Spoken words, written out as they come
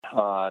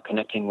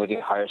connecting with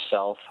your higher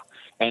self.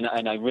 And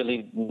I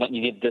really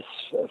needed this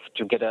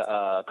to get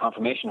a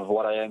confirmation of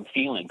what I am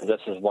feeling, because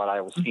this is what I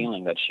was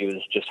feeling, that she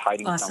was just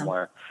hiding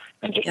somewhere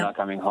and just not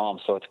coming home.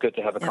 So it's good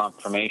to have a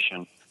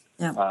confirmation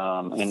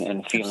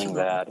and feeling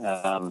that.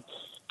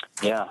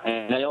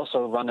 And I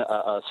also run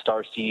a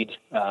Starseed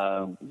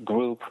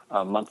group,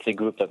 a monthly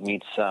group that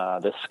meets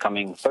this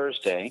coming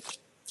Thursday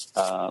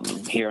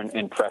here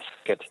in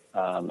Prescott.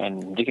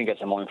 And you can get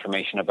some more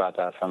information about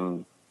that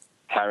from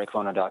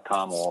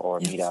harrycroner.com or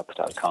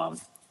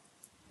meetup.com.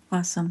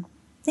 Awesome.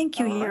 Thank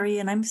you, Harry,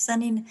 and I'm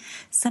sending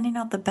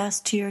out the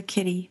best to your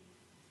kitty.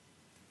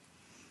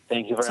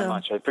 Thank you very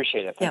much. I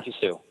appreciate it. Thank you,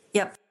 Sue.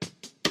 Yep.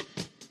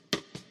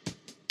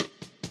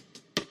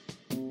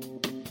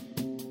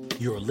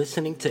 You're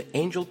listening to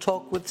Angel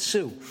Talk with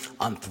Sue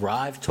on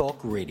Thrive Talk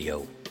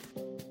Radio.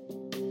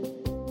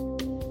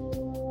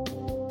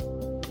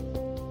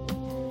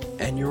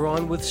 And you're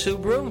on with Sue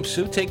Broom.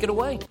 Sue, take it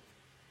away.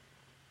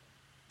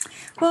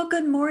 Well,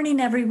 good morning,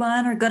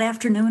 everyone, or good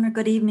afternoon, or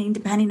good evening,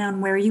 depending on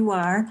where you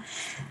are.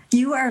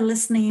 You are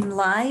listening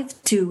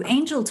live to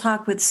Angel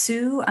Talk with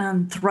Sue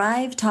on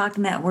Thrive Talk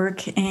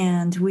Network,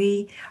 and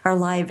we are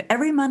live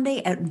every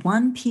Monday at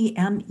 1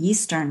 p.m.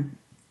 Eastern.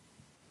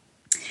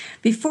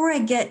 Before I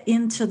get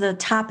into the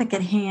topic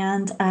at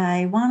hand,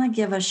 I want to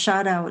give a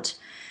shout out.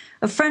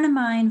 A friend of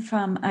mine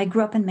I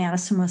grew up in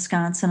Madison,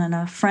 Wisconsin, and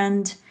a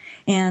friend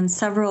and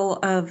several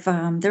of,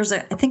 there's I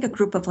think a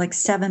group of like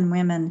 7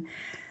 women.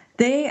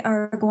 They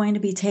are going to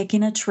be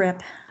taking a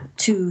trip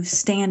to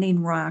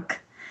Standing Rock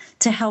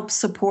to help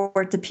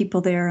support the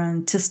people there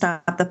and to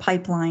stop the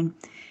pipeline.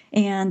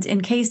 And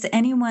in case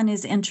anyone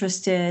is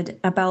interested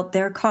about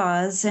their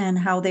cause and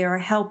how they are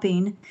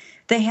helping,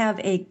 they have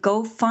a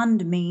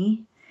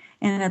GoFundMe,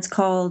 and it's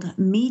called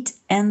Meat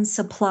and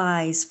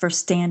Supplies for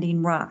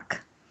Standing Rock.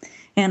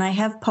 And I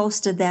have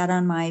posted that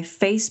on my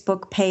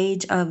Facebook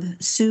page of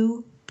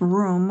Sue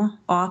Broom,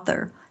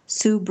 author.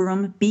 Sue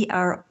Broom,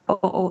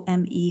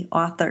 Broome,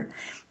 author.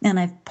 And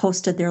I've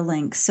posted their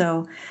link.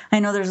 So I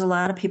know there's a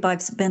lot of people.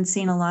 I've been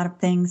seeing a lot of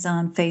things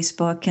on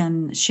Facebook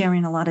and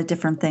sharing a lot of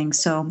different things.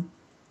 So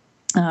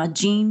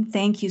Jean,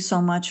 thank you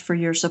so much for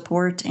your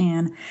support.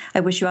 And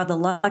I wish you all the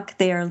luck.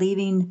 They are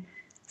leaving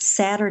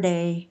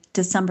Saturday,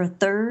 December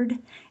 3rd,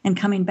 and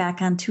coming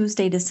back on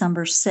Tuesday,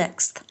 December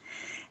 6th.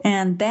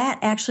 And that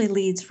actually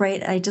leads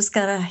I just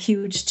got a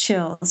huge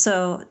chill.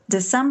 So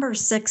December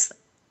 6th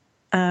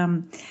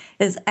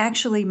is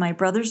actually my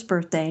brother's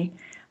birthday.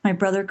 My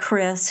brother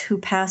Chris, who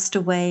passed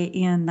away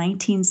in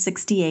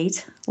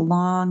 1968, a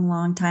long,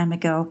 long time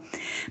ago.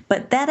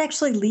 But that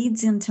actually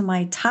leads into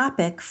my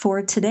topic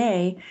for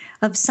today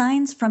of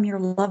signs from your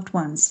loved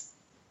ones.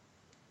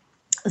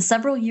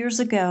 Several years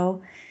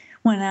ago,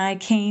 when I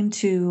came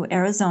to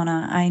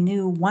Arizona, I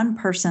knew one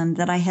person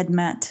that I had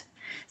met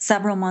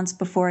several months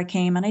before I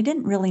came, and I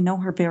didn't really know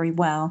her very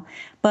well.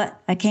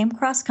 But I came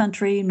cross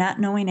country, not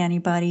knowing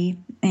anybody,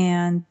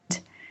 and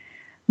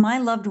my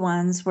loved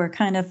ones were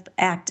kind of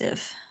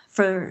active.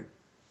 For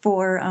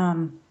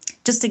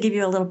just to give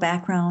you a little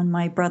background,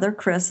 my brother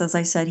Chris, as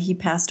I said, he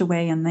passed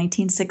away in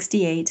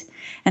 1968,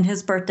 and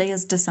his birthday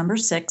is December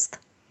 6th.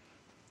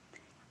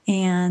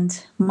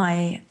 And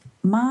my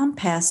mom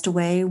passed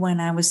away when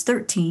I was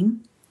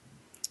 13.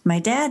 My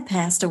dad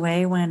passed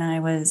away when I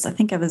was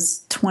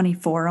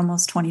 24,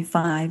 almost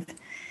 25.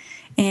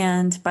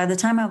 And by the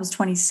time I was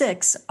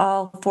 26,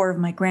 all 4 of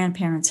my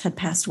grandparents had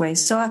passed away.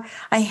 So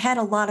I had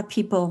a lot of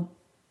people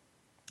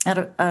at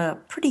a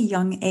pretty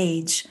young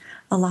age.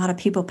 A lot of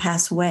people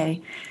pass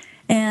away.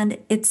 And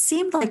it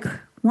seemed like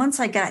once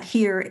I got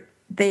here,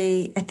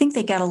 I think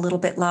they got a little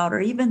bit louder,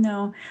 even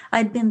though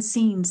I'd been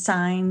seeing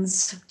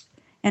signs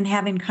and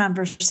having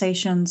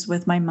conversations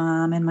with my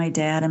mom and my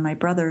dad and my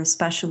brother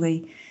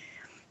especially.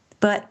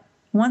 But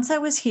once I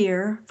was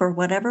here, for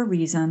whatever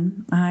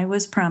reason, I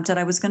was prompted.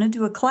 I was going to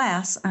do a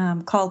class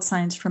called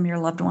Signs from Your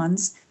Loved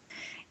Ones.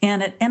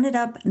 And it ended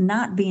up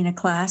not being a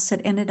class.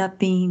 It ended up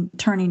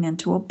turning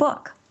into a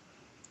book.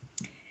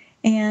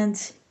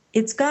 And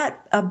it's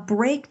got a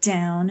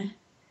breakdown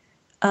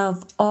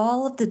of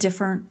all of the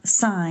different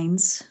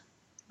signs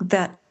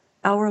that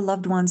our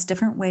loved ones,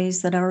 different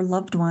ways that our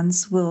loved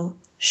ones will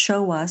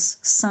show us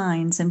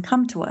signs and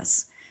come to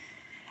us.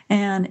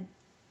 And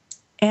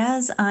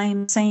as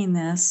I'm saying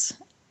this,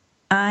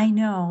 I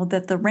know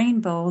that the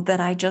rainbow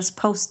that I just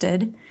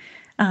posted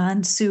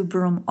on Sue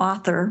Broom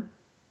Author,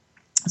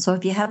 so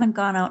if you haven't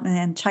gone out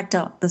and checked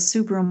out the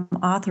Sue Broom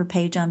Author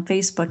page on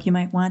Facebook, you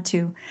might want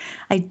to.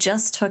 I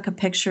just took a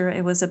picture,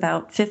 it was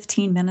about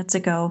 15 minutes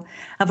ago,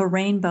 of a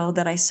rainbow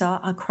that I saw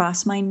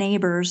across my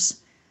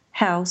neighbor's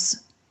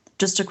house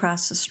just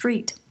across the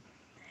street.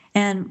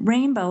 And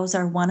rainbows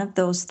are one of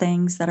those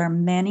things that are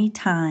many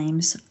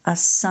times a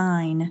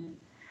sign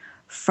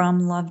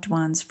from loved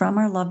ones, from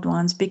our loved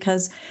ones,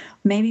 because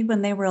maybe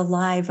when they were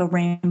alive, a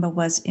rainbow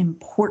was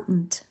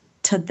important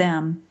to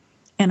them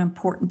and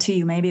important to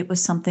you. Maybe it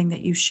was something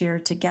that you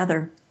shared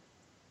together.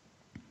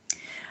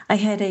 I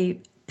had a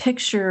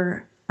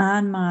picture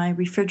on my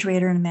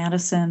refrigerator in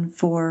Madison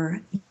for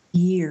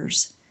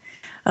years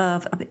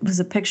it was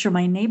a picture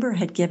my neighbor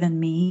had given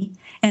me,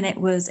 and it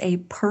was a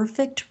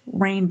perfect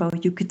rainbow.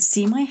 You could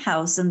see my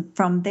house, and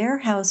from their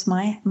house,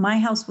 my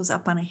house was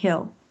up on a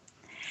hill.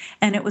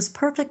 And it was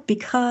perfect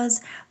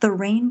because the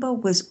rainbow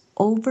was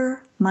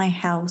over my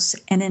house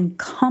and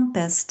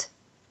encompassed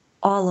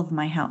all of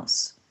my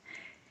house.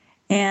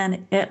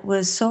 And it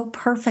was so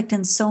perfect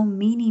and so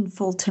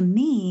meaningful to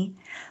me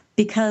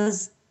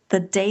because the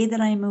day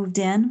that I moved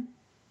in,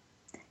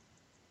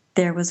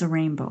 there was a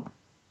rainbow.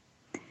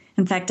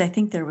 In fact, I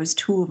think there was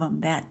 2 of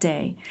them that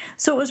day.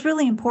 So it was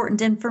really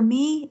important. And for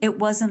me, it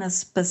wasn't a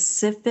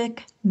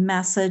specific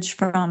message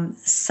from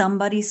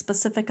somebody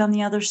specific on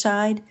the other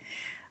side,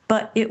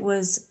 but it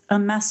was a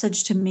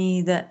message to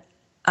me that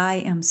I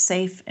am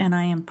safe and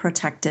I am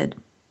protected.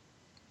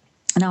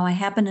 Now, I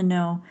happen to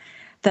know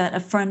that a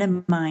friend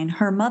of mine,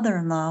 her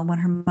mother-in-law, when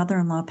her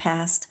mother-in-law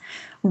passed,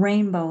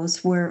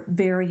 rainbows were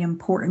very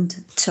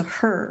important to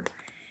her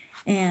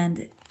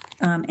and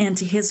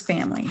to his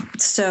family.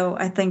 So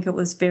I think it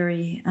was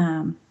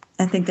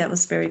I think that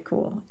was very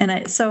cool.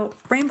 And so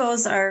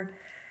rainbows are,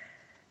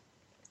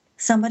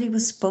 somebody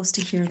was supposed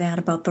to hear that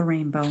about the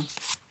rainbow.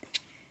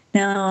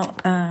 Now,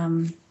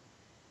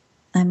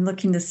 I'm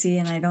looking to see,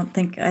 and I don't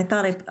think, I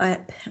thought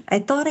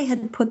I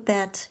had put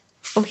that,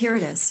 oh, here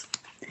it is.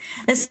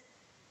 This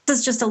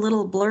is just a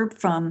little blurb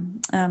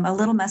from, a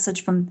little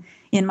message from,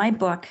 in my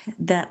book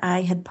that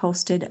I had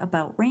posted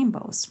about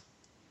rainbows.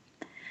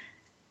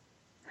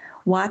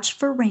 Watch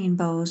for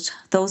rainbows.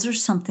 Those are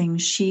something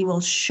she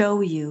will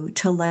show you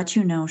to let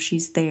you know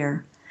she's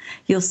there.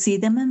 You'll see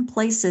them in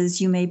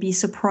places you may be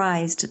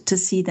surprised to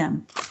see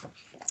them.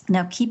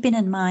 Now, keeping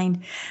in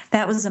mind,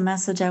 that was a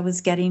message I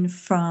was getting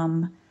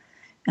from,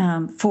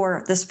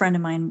 for this friend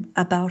of mine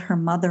about her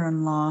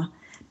mother-in-law,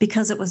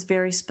 because it was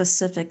very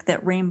specific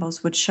that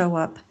rainbows would show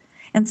up.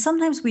 And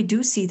sometimes we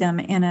do see them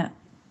in a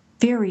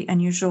very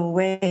unusual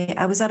way.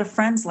 I was at a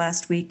friend's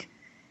last week,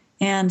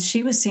 and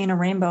she was seeing a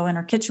rainbow in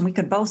her kitchen. We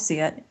could both see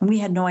it, and we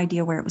had no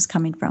idea where it was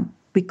coming from.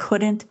 We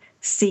couldn't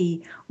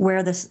see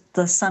where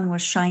the sun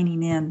was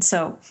shining in.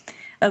 So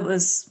it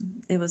was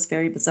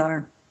very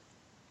bizarre,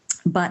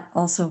 but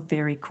also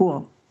very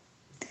cool.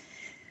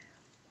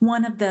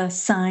 One of the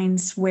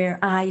signs where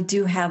I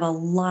do have a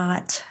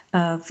lot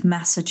of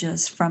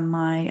messages from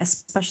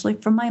especially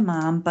from my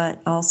mom,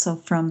 but also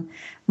from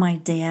my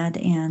dad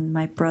and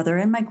my brother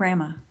and my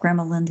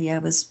Grandma Lindy I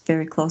was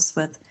very close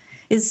with,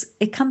 is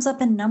it comes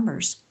up in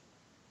numbers.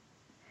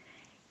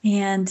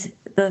 And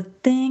the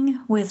thing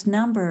with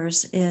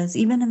numbers is,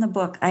 even in the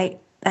book, I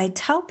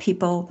tell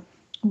people,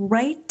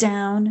 write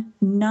down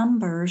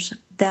numbers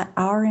that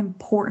are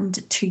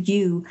important to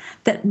you,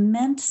 that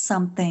meant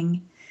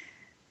something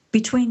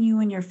between you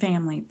and your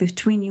family,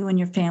 between you and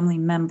your family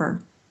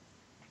member.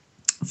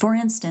 For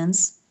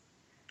instance,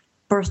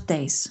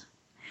 birthdays.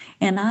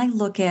 And I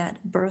look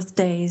at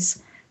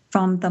birthdays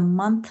from the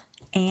month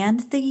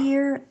and the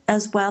year,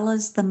 as well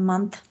as the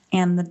month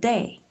and the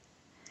day.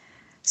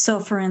 So,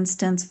 for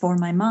instance, for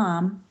my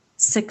mom,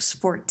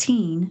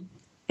 6/14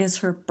 is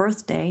her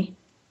birthday,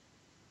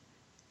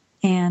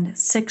 and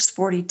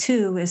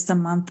 6/42 is the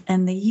month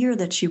and the year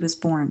that she was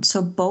born.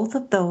 So both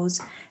of those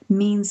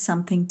mean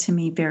something to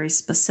me very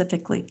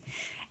specifically.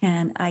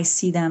 And I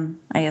see them,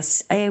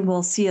 I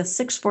will see a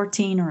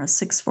 6/14 or a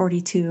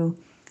 6/42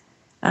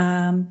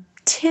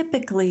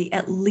 typically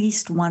at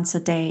least once a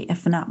day,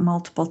 if not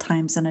multiple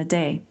times in a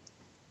day.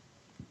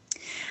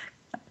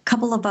 A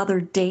couple of other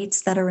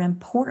dates that are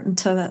important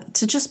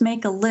to just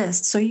make a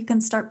list so you can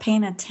start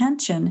paying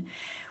attention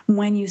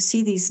when you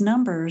see these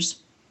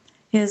numbers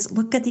is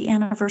look at the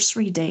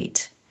anniversary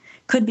date.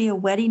 Could be a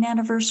wedding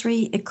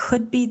anniversary. It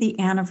could be the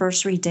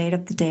anniversary date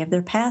of the day of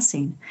their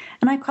passing.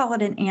 And I call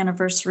it an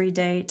anniversary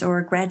date or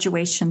a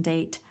graduation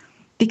date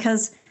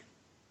because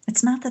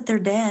it's not that they're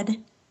dead.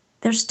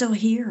 They're still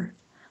here.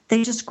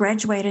 They just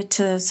graduated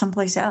to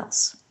someplace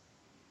else.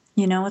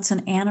 You know, it's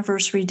an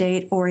anniversary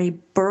date or a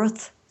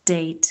birth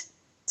date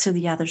to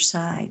the other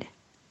side.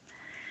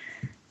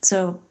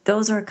 So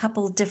those are a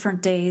couple of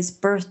different days: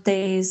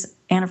 birthdays,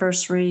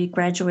 anniversary,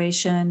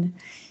 graduation,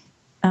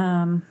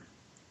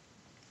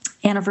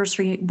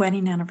 anniversary,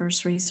 wedding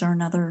anniversaries are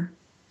another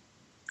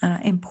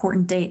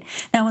important date.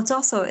 Now,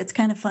 it's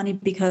kind of funny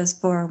because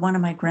for one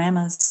of my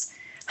grandmas,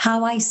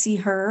 how I see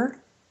her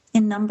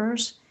in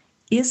numbers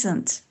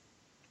isn't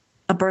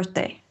a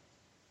birthday.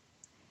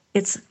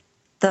 It's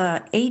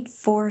the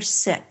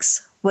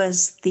 846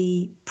 was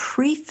the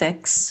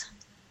prefix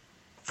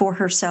for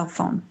her cell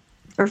phone,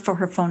 or for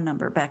her phone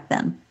number back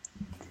then.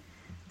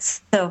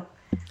 So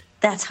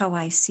that's how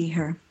I see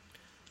her.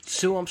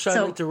 Sue, I'm sorry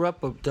to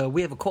interrupt, but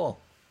we have a call.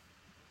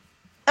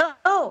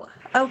 Oh,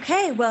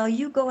 okay. Well,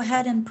 you go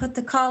ahead and put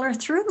the caller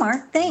through,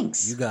 Mark.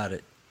 Thanks. You got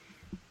it.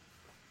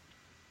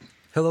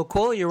 Hello,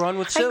 caller. You're on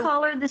with Sue.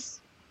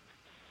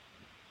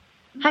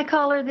 Hi,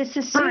 caller. This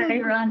is Sue. Hi.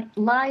 You're on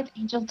Live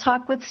Angel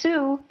Talk with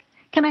Sue.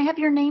 Can I have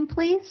your name,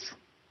 please?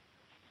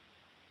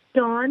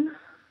 Dawn.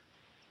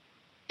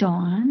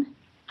 Dawn.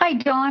 Hi,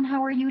 Dawn.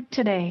 How are you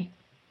today?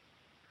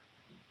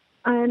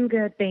 I'm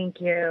good,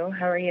 thank you.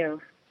 How are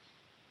you?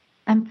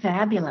 I'm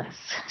fabulous.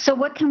 So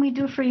what can we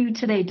do for you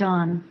today,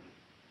 Dawn?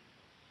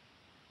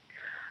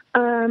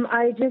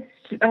 I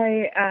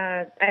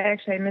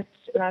missed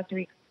last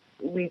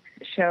week's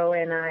show,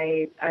 and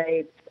I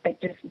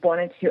just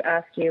wanted to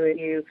ask you if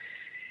you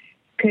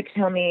could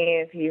tell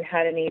me if you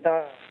had any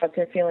thoughts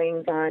or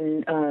feelings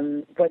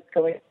on what's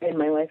going on in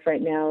my life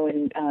right now,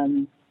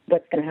 and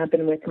what's going to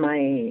happen with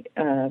my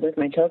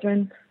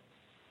children.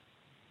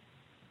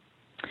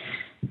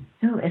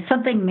 Oh, is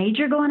something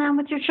major going on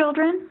with your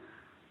children?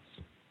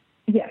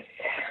 Yes.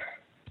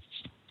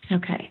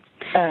 Okay.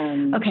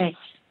 Okay.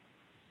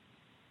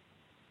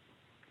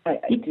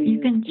 You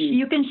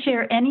can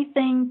share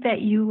anything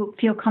that you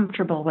feel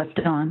comfortable with,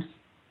 Dawn.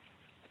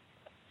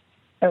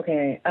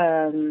 Okay.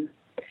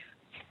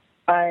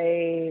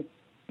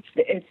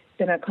 It's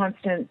been a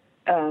constant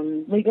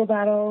legal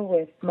battle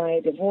with my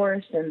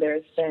divorce, and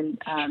there's been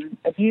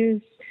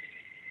abuse,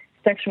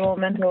 sexual,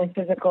 mental, and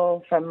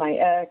physical, from my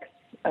ex.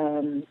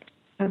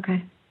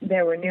 Okay.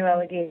 There were new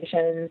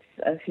allegations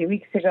a few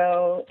weeks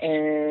ago,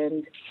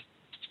 and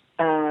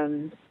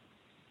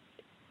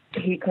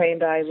he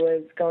claimed I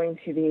was going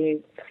to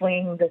be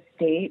fleeing the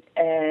state,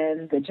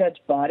 and the judge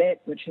bought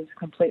it, which is a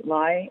complete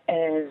lie.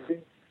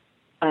 And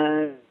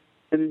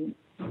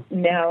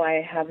now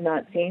I have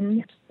not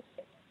seen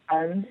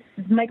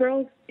my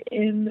girls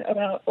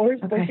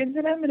spoken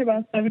to them in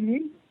about 7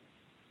 weeks.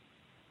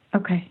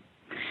 Okay.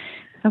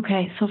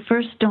 Okay, so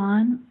first,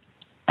 Dawn,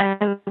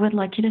 I would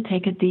like you to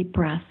take a deep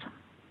breath.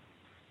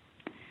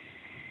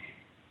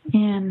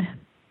 And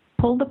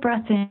pull the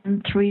breath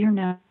in through your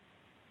nose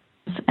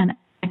and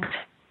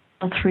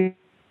exhale through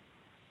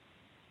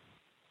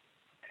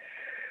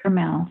your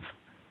mouth.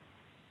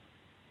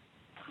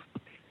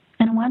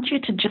 And I want you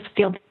to just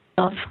feel the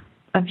love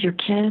of your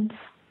kids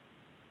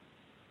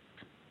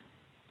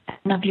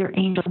and of your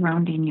angels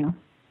surrounding you.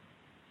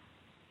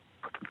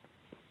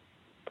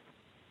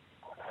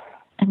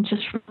 And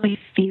just really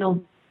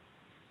feel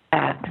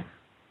that.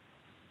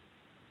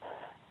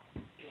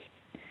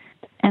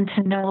 And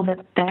to know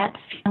that that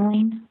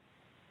feeling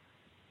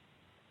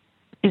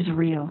is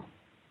real.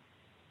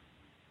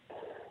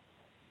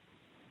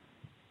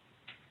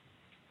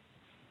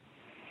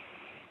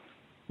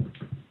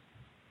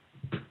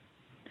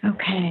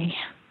 Okay.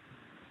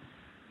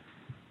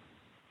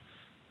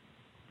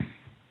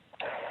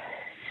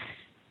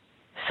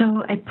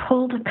 So I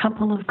pulled a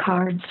couple of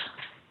cards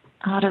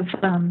out of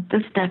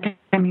this deck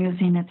I'm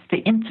using. It's the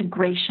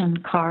Integration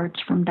cards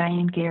from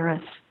Diane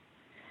Garris.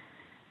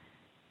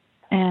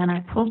 And I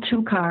pulled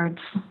 2 cards,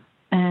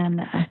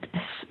 and,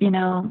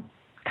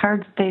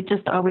 cards, they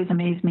just always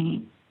amaze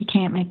me. You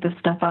can't make this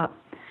stuff up.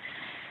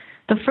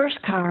 The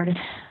first card,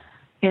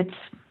 it's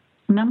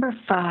number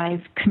 5,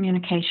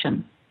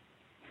 communication.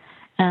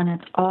 And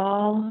it's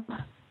all,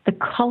 the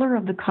color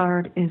of the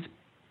card is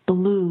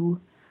blue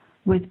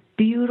with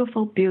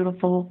beautiful,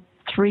 beautiful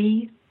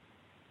 3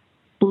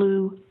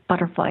 blue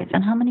butterflies.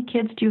 And how many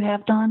kids do you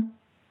have, Dawn?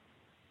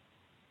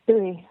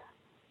 3.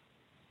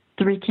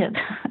 3 kids.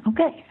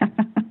 Okay.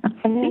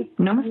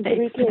 No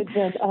mistakes. 3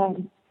 kids,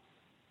 and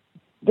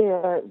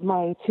they're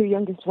my 2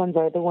 youngest ones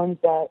are the ones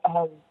that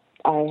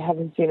I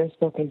haven't seen or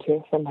spoken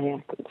to from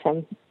the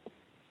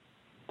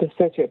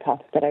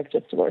sociopath that I've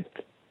just divorced.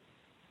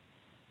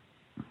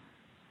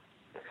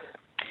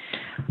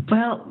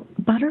 Well,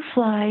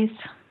 butterflies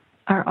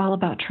are all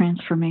about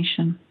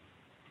transformation.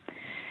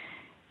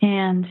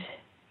 And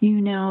you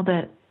know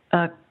that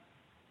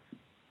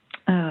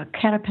a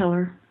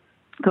caterpillar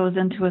goes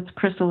into its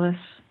chrysalis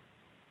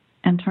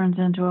and turns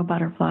into a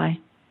butterfly.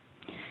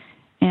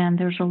 And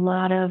there's a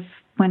lot of,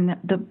 when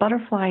the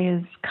butterfly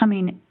is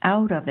coming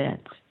out of it,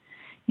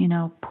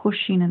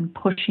 pushing and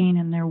pushing,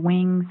 and their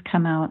wings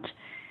come out.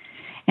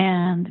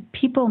 And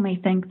people may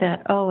think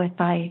that,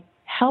 if I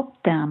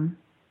help them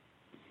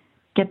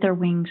get their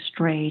wings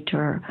straight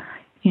or,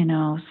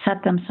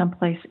 set them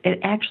someplace, it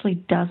actually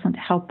doesn't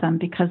help them,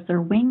 because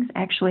their wings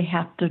actually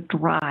have to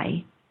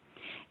dry.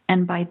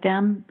 And by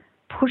them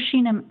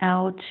pushing them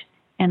out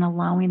and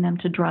allowing them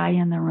to dry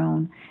on their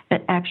own,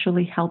 it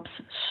actually helps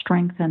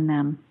strengthen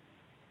them.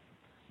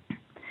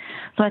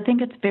 So I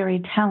think it's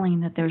very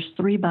telling that there's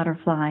 3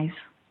 butterflies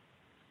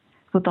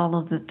with all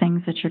of the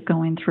things that you're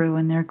going through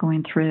and they're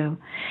going through.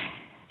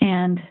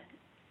 And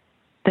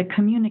the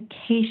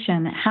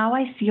communication, how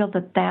I feel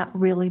that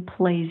really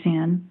plays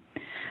in.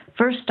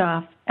 First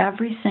off,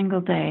 every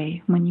single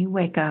day when you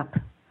wake up,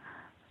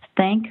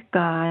 thank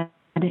God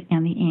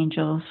and the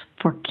angels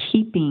for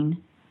keeping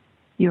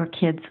your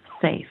kids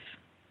safe.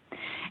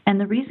 And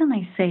the reason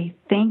I say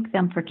thank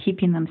them for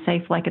keeping them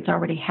safe like it's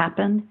already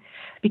happened,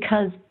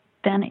 because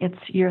then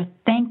you're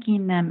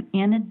thanking them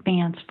in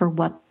advance for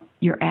what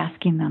you're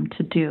asking them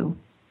to do.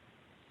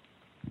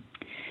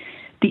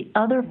 The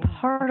other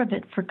part of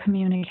it for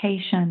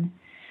communication,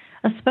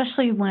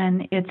 especially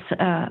when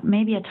it's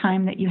maybe a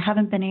time that you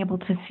haven't been able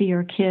to see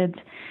your kids,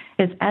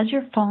 is as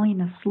you're falling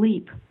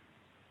asleep,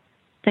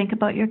 think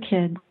about your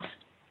kids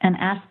and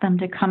ask them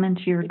to come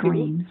into your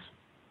dreams.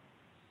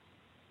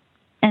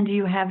 And do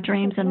you have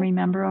dreams and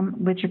remember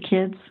them with your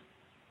kids?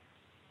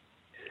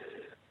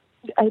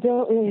 I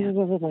don't really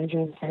remember my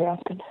dreams very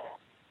often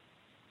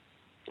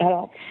at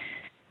all.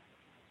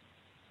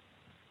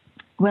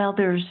 Well,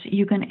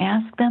 you can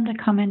ask them to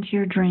come into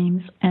your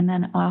dreams, and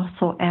then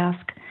also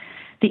ask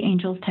the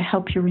angels to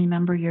help you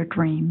remember your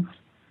dreams.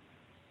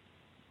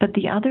 But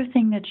the other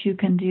thing that you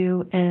can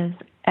do is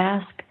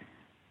ask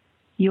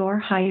your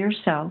higher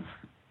self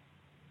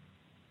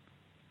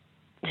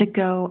to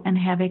go and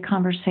have a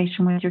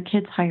conversation with your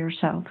kid's higher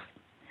self.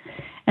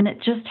 And it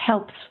just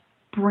helps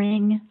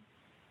bring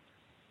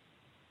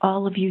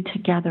all of you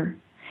together.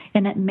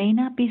 And it may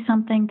not be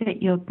something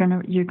that you're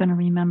gonna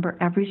remember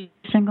every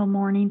single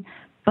morning,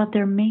 but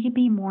there may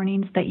be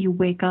mornings that you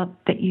wake up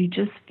that you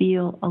just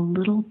feel a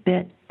little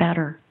bit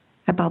better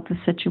about the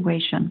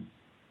situation.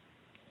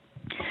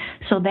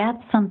 So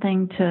that's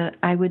something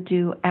I would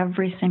do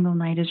every single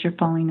night as you're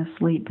falling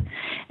asleep.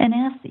 And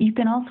you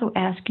can also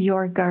ask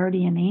your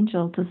guardian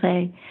angel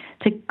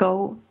to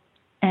go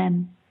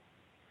and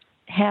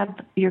have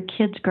your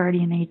kids'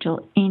 guardian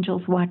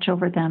angels watch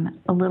over them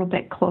a little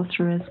bit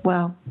closer as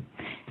well.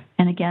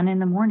 And again, in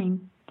the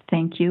morning,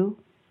 thank you,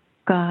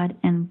 God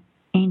and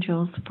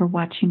angels, for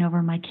watching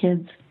over my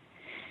kids.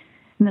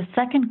 And the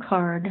second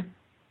card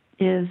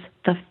is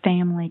the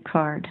family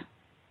card.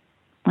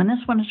 And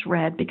this one is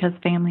red because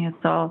family is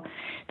all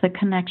the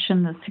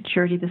connection, the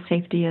security, the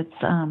safety. It's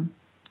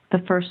the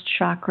first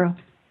chakra.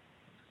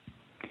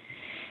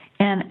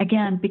 And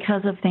again,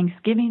 because of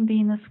Thanksgiving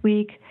being this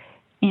week,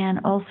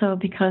 and also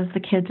because the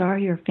kids are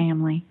your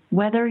family,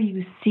 whether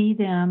you see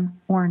them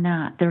or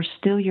not, they're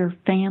still your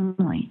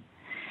family.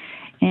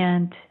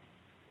 And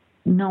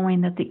knowing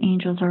that the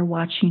angels are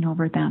watching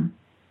over them.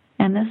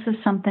 And this is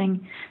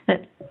something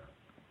that,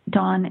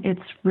 Dawn,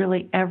 it's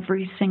really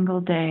every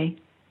single day.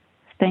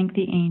 Thank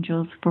the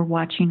angels for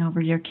watching over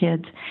your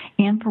kids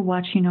and for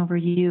watching over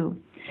you.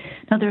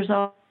 Now, there's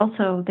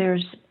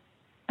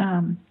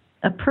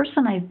a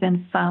person I've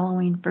been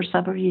following for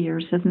several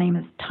years. His name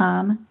is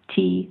Tom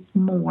T.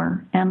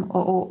 Moore,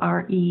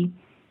 Moore.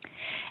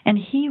 And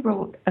he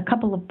wrote a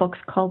couple of books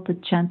called The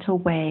Gentle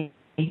Way.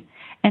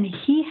 And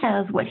he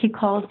has what he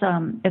calls,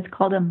 it's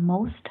called a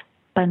most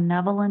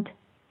benevolent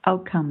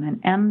outcome,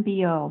 an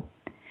MBO.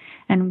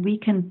 And we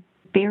can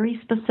very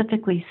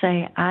specifically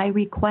say, I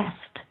request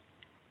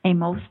a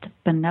most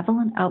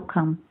benevolent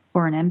outcome,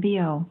 or an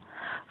MBO,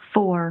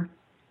 for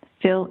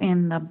fill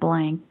in the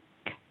blank.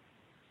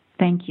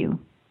 Thank you.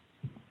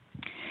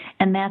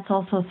 And that's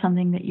also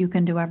something that you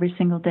can do every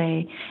single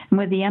day. And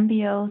with the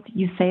MBOs,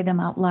 you say them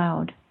out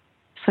loud.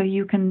 So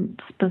you can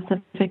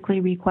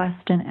specifically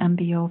request an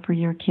MBO for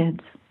your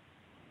kids.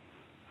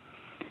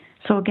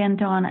 So again,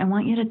 Dawn, I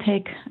want you to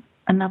take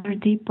another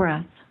deep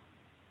breath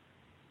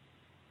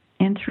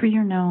in through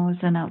your nose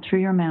and out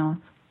through your mouth.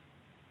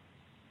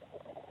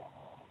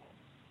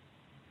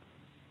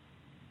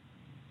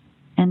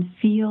 And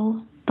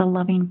feel the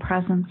loving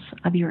presence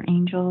of your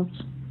angels.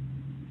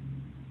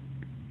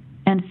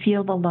 And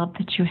feel the love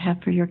that you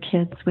have for your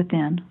kids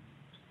within.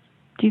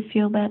 Do you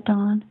feel that,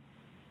 Dawn?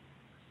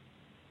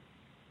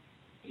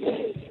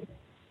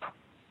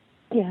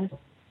 Yes.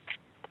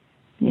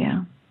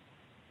 Yeah.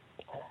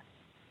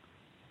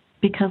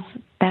 Because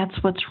that's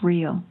what's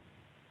real.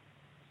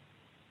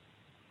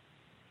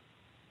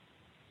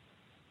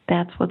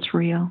 That's what's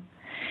real.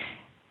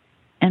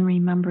 And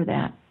remember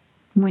that.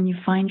 When you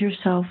find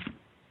yourself,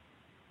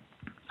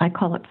 I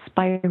call it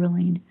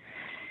spiraling,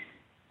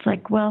 it's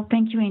like, well,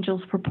 thank you,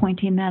 angels, for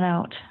pointing that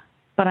out.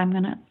 But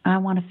I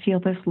want to feel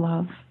this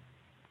love.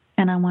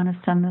 And I want to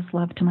send this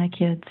love to my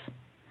kids.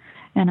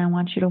 And I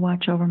want you to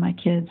watch over my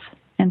kids.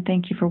 And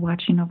thank you for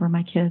watching over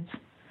my kids.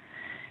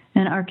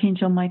 And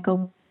Archangel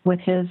Michael, with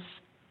his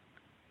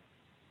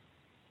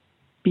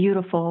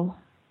beautiful,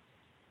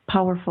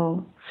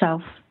 powerful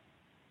self,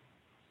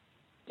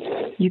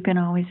 you can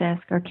always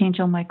ask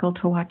Archangel Michael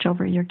to watch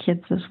over your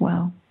kids as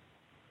well.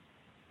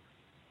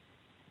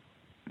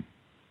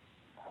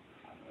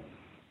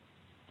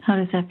 How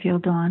does that feel,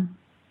 Dawn?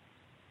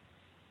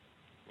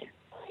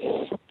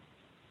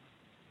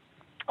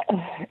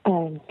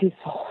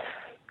 Peaceful.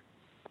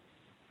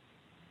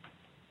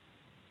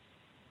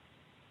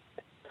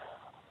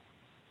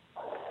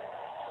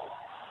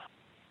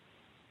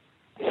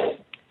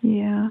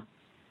 Yeah.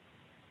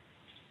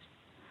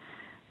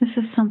 This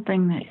is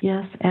something that,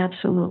 yes,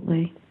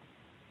 absolutely.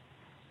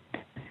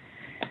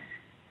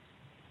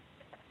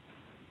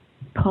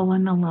 Pull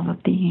in the love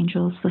of the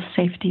angels, the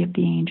safety of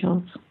the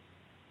angels.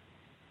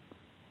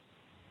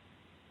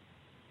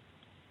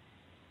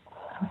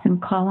 We can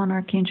call on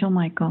Archangel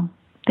Michael.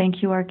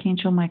 Thank you,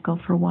 Archangel Michael,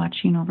 for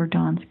watching over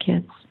Dawn's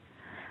kids,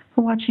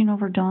 for watching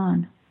over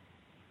Dawn,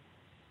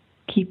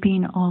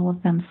 keeping all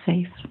of them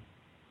safe.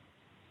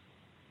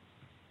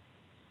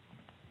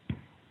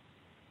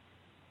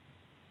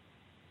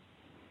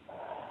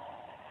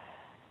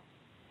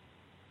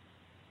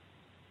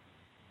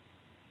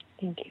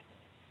 Thank you.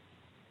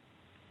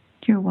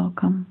 You're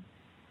welcome.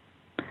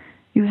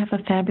 You have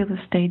a fabulous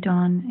day,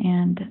 Dawn,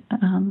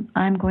 and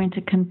I'm going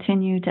to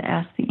continue to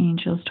ask the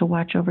angels to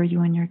watch over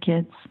you and your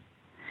kids.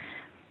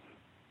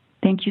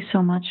 Thank you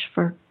so much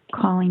for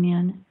calling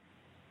in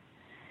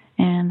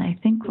And I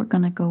think we're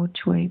going to go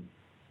to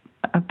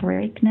a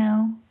break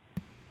now.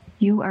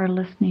 You are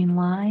listening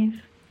live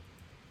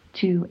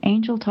to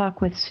Angel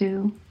Talk with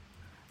Sue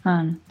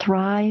on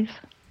Thrive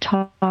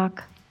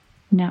Talk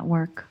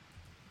Network.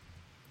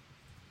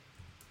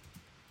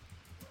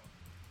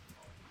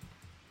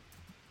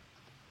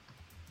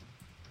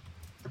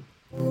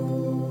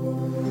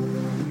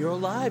 You're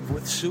live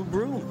with Sue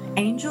Broom.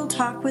 Angel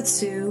Talk with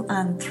Sue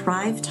on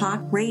Thrive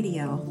Talk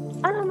Radio.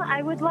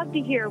 I would love to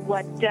hear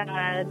what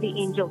the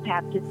angels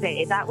have to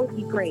say. That would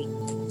be great.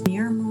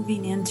 You're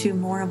moving into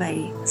more of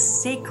a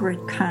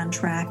sacred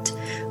contract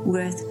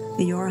with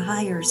your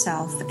higher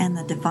self and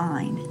the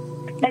divine.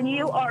 And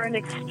you are an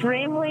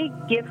extremely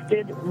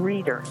gifted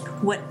reader.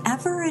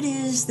 Whatever it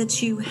is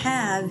that you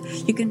have,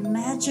 you can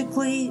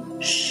magically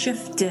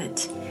shift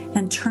it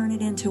and turn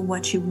it into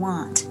what you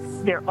want.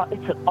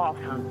 It's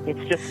awesome.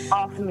 It's just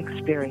awesome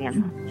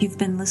experience. You've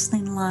been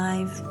listening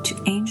live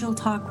to Angel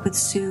Talk with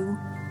Sue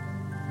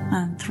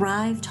on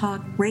Thrive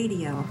Talk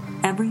Radio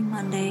every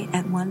Monday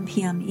at 1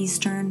 p.m.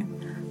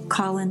 Eastern.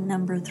 Call in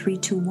number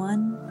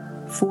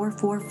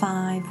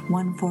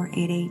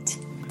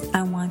 321-445-1488.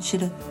 I want you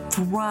to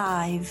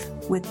thrive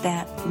with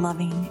that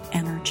loving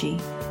energy.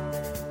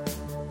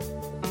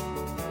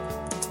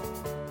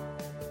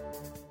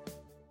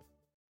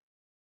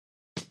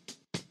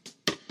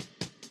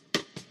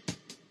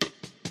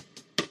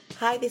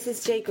 Hi, this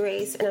is Jay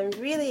Grace, and I'm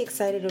really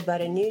excited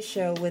about a new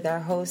show with our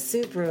host,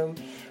 Sue Broom.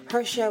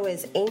 Her show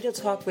is Angel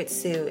Talk with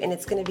Sue, and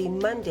it's going to be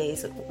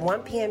Mondays,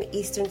 1 p.m.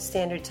 Eastern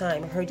Standard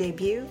Time. Her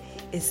debut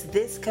is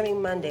this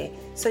coming Monday,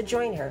 so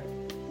join her.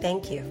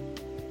 Thank you.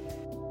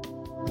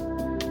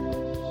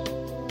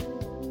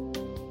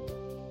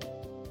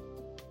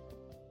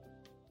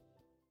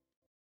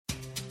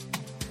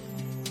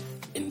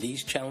 In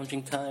these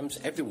challenging times,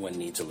 everyone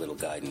needs a little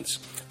guidance.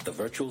 The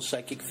Virtual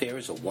Psychic Fair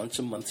is a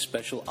once-a-month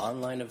special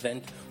online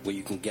event where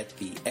you can get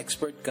the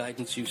expert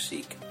guidance you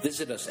seek.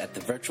 Visit us at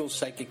the Virtual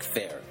Psychic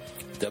Fair,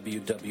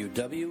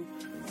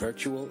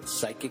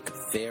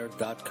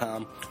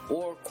 www.virtualpsychicfair.com,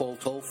 or call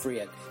toll-free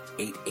at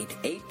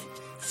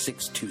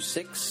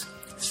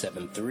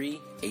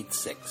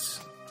 888-626-7386.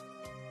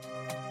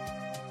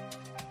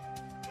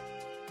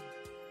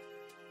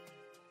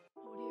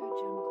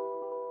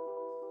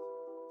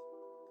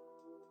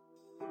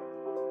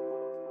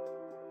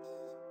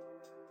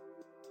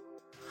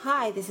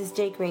 Hi, this is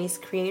Jay Grace,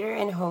 creator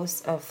and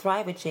host of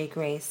Thrive with Jay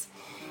Grace.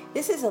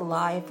 This is a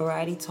live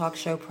variety talk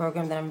show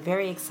program that I'm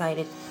very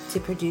excited to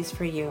produce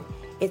for you.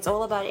 It's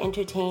all about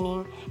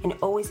entertaining and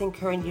always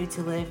encouraging you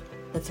to live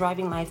the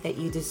thriving life that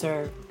you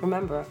deserve.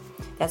 Remember,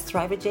 that's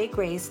Thrive with Jay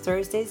Grace,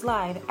 Thursdays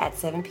live at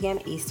 7 p.m.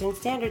 Eastern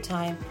Standard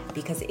Time,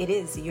 because it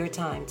is your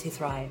time to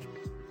thrive.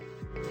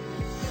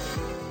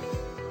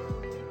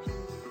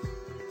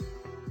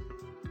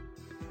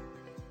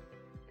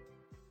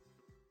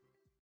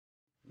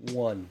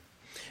 One.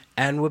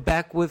 And we're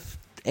back with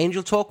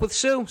Angel Talk with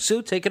Sue.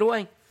 Sue, take it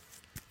away.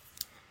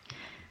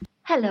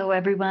 Hello,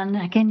 everyone.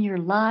 Again, you're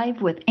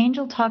live with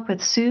Angel Talk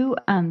with Sue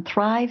on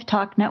Thrive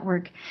Talk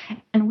Network.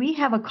 And we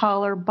have a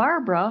caller,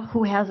 Barbara,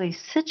 who has a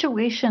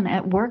situation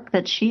at work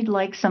that she'd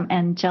like some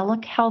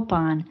angelic help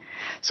on.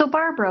 So,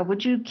 Barbara,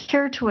 would you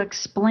care to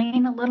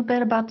explain a little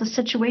bit about the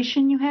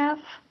situation you have?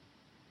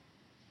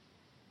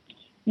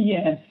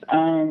 Yes.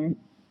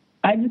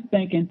 I just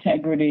think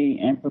integrity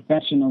and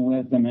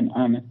professionalism and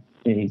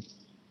honesty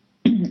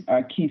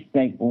are key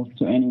staples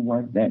to any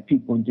work that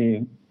people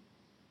do.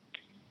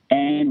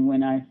 And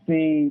when I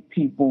see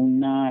people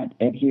not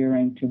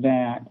adhering to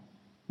that,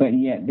 but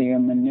yet they are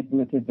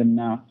manipulative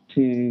enough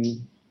to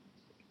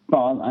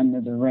fall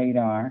under the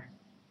radar,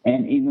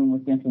 and even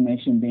with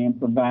information being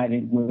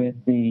provided with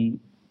the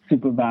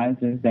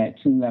supervisors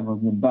at 2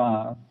 levels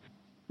above,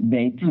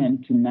 they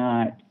tend to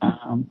not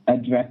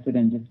address it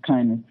and just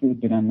kind of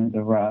sweep it under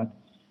the rug.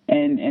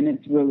 And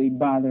it's really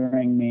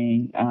bothering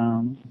me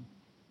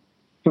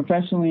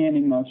professionally and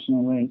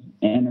emotionally,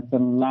 and it's a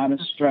lot of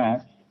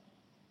stress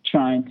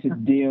trying to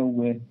deal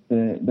with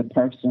the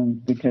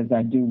persons, because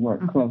I do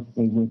work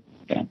closely with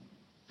them.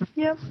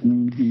 Yep.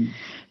 Mm-hmm.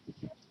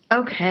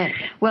 Okay.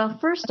 Well,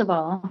 first of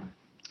all,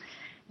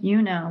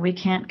 you know we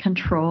can't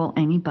control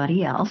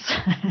anybody else.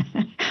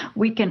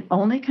 We can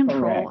only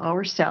control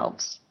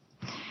ourselves.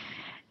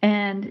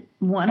 And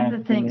one of the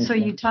things, so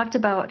you talked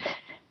about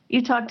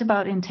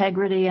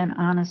integrity and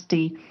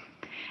honesty.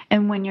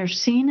 And when you're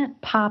seeing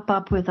it pop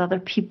up with other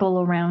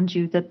people around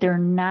you that they're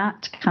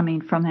not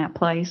coming from that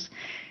place,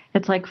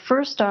 it's like,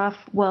 first off,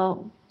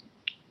 well,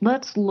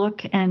 let's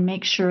look and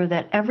make sure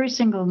that every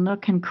single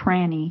nook and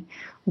cranny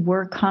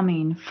we're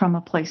coming from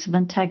a place of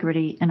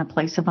integrity and a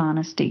place of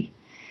honesty.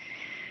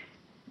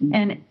 Mm-hmm.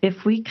 And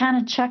if we kind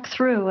of check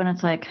through and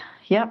it's like,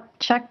 yep,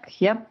 check,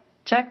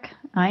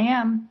 I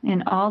am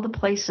in all the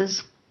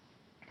places,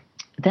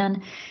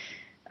 then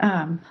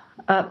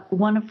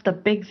one of the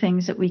big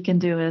things that we can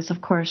do is,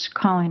 of course,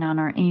 calling on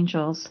our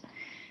angels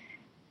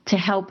to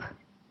help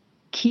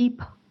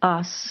keep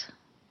us,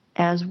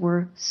 as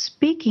we're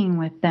speaking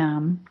with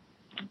them,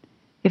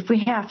 if we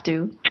have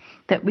to,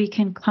 that we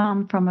can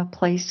come from a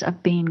place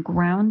of being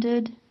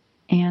grounded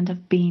and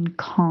of being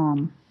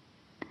calm,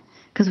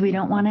 because we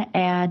don't want to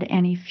add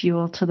any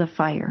fuel to the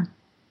fire,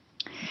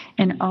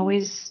 and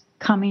always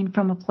coming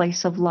from a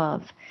place of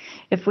love.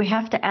 If we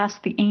have to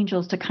ask the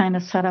angels to kind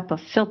of set up a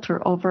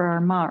filter over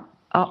our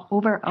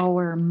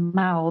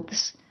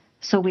mouths,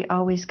 so we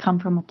always come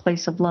from a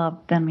place of love,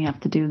 then we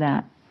have to do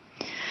that.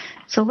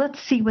 So let's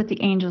see what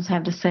the angels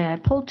have to say. I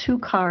pulled 2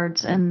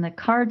 cards, and the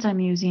cards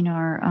I'm using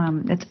are,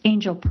 it's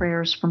Angel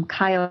Prayers from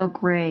Kyle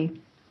Gray.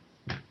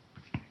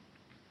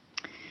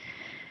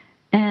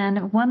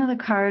 And one of the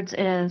cards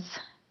is,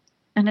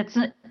 and it's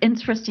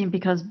interesting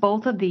because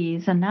both of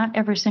these, and not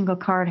every single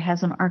card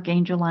has an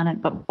archangel on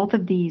it, but both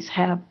of these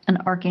have an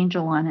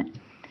archangel on it.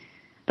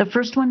 The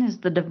first one is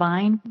the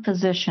Divine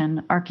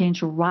Physician,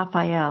 Archangel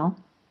Raphael.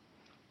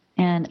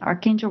 And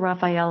Archangel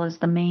Raphael is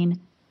the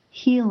main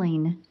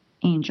healing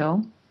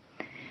angel.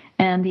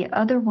 And the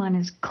other one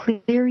is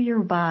Clear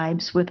Your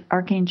Vibes with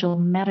Archangel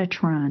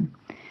Metatron.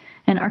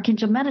 And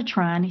Archangel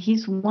Metatron,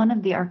 he's one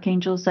of the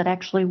archangels that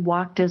actually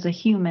walked as a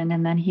human,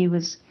 and then he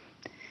was,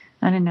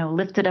 I don't know,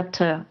 lifted up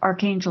to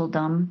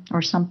archangeldom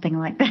or something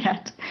like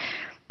that.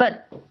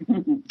 But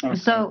okay.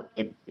 So,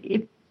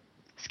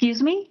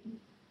 excuse me?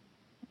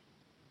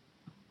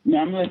 No,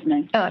 I'm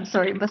listening. Oh, I'm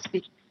sorry. It must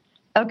be.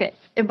 Okay,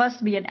 it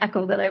must be an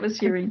echo that I was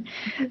hearing.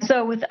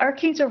 So with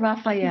Archangel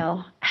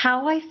Raphael,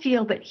 how I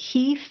feel that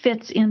he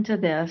fits into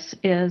this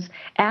is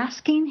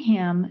asking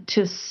him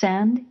to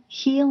send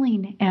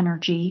healing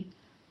energy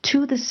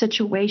to the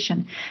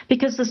situation.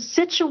 Because the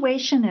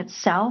situation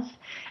itself,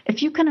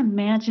 if you can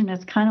imagine,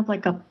 it's kind of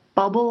like a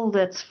bubble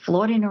that's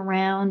floating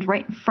around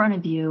right in front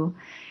of you,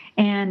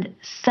 and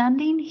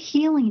sending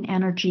healing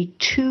energy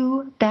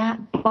to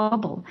that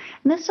bubble.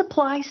 And this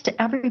applies to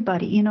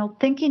everybody. You know,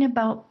 thinking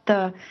about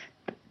the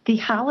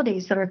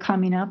holidays that are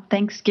coming up,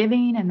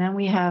 Thanksgiving, and then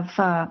we have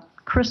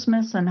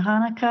Christmas and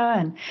Hanukkah,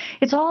 and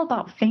it's all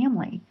about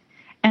family.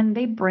 And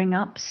they bring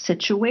up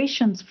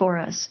situations for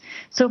us.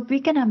 So if we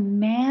can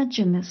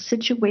imagine this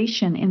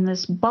situation in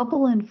this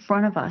bubble in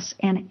front of us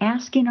and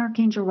asking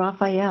Archangel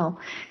Raphael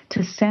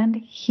to send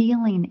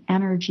healing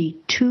energy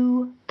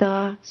to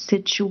the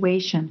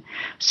situation,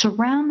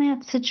 surround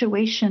that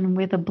situation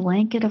with a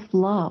blanket of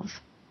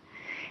love,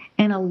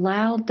 and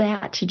allow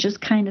that to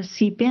just kind of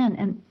seep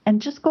in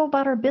and just go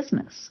about our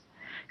business.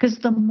 Because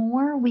the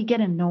more we get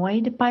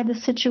annoyed by the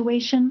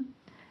situation,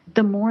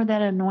 the more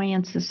that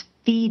annoyance is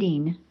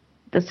feeding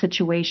the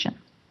situation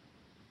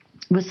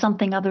with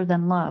something other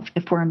than love,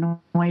 if we're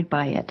annoyed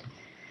by it.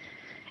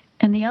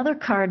 And the other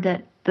card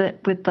that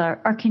with the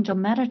Archangel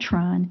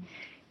Metatron,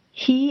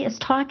 he is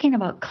talking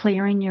about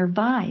clearing your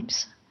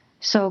vibes.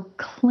 So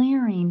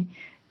clearing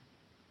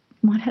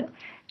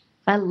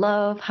I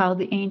love how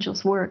the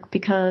angels work,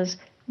 because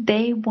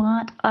they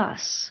want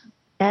us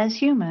as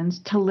humans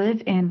to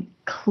live in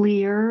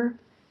clear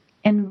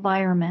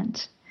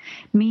environment,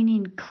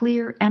 meaning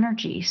clear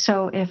energy.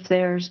 So if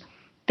there's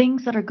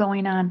things that are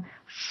going on,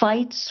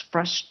 fights,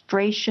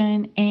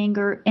 frustration,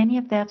 anger, any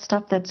of that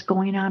stuff that's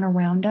going on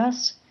around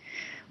us,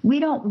 we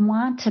don't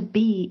want to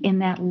be in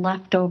that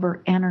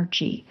leftover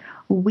energy.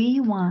 We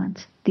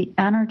want the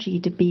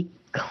energy to be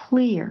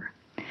clear.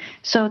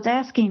 So it's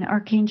asking,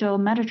 Archangel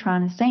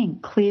Metatron is saying,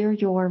 clear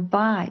your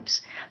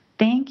vibes.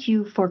 Thank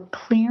you for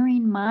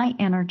clearing my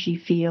energy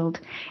field.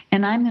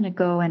 And I'm going to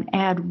go and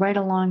add right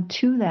along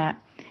to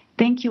that.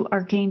 Thank you,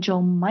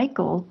 Archangel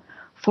Michael,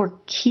 for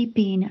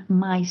keeping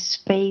my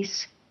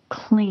space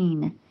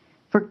clean,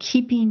 for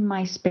keeping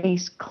my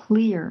space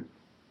clear.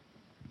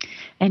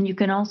 And you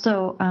can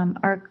also,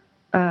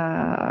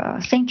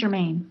 Saint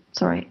Germain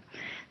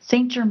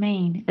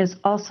is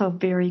also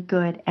very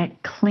good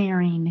at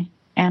clearing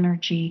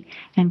energy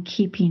and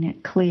keeping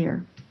it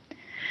clear.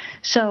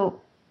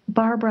 So,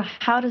 Barbara,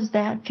 how does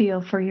that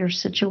feel for your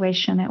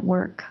situation at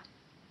work?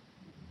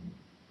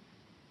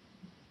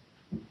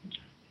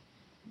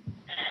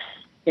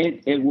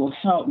 It will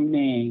help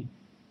me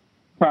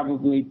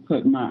probably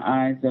put my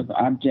eyes of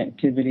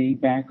objectivity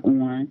back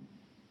on,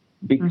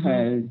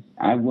 because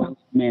I will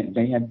admit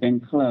they have been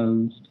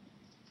closed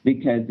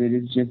because it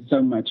is just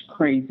so much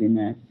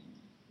craziness.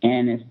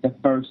 And it's the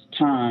first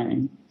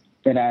time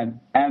that I've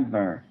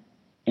ever,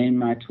 in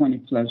my 20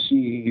 plus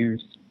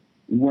years,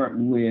 worked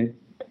with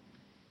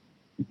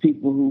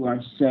people who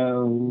are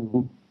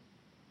so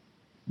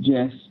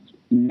just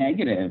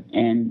negative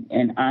and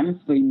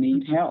honestly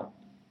need help.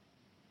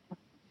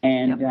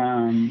 And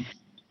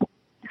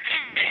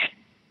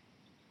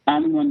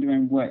I'm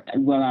wondering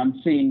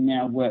I'm seeing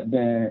now what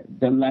the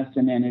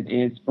lesson in it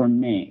is for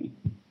me.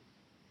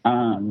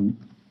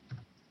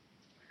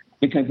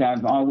 Because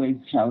I've always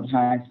held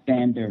high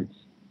standards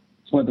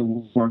for the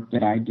work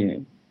that I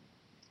do.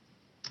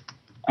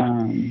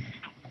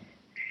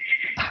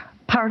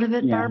 Part of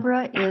it,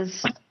 Barbara,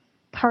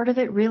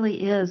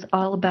 really is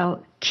all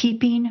about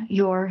keeping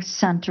your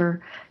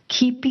center,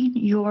 keeping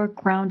your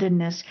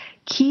groundedness,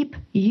 keep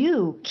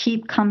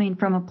coming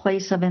from a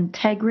place of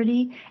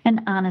integrity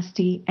and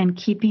honesty, and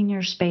keeping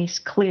your space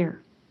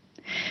clear.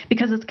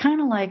 Because it's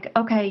kind of like,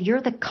 okay,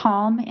 you're the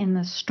calm in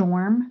the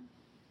storm,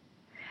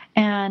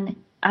 and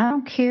I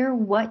don't care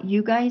what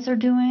you guys are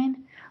doing,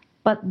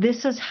 but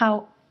this is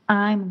how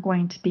I'm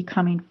going to be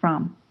coming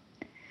from.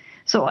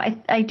 So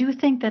I do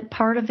think that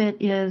part of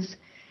it is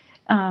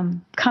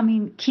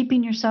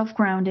keeping yourself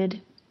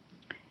grounded,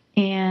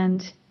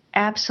 and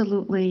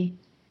absolutely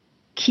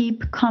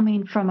keep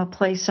coming from a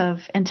place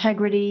of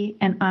integrity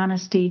and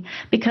honesty,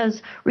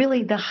 because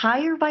really the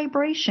higher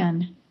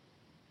vibration,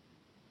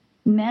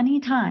 many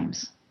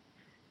times,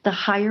 the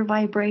higher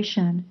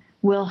vibration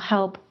will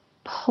help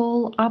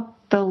pull up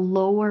the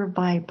lower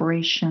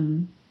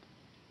vibration.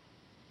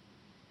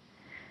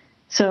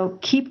 So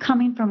keep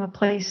coming from a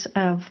place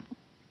of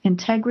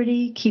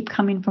integrity, keep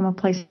coming from a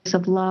place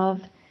of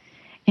love,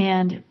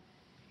 and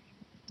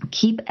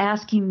keep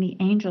asking the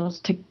angels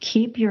to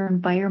keep your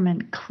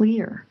environment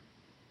clear.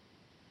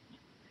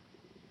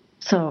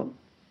 So,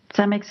 does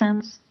that make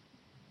sense?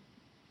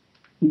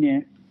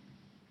 Yeah.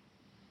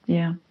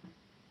 Yeah.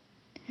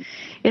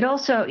 It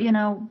also,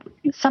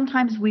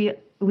 sometimes we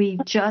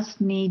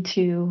just need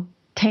to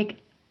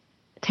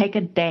take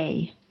a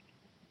day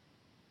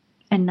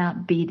and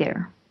not be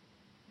there,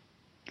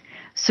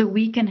 so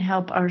we can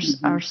help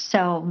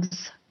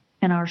ourselves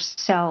and our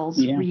cells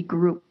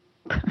regroup.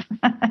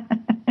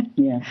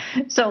 Yeah.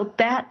 So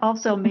that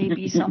also may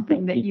be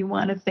something that you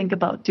want to think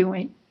about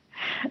doing,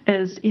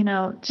 is,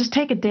 just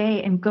take a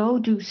day and go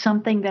do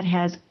something that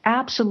has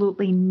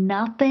absolutely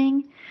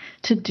nothing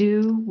to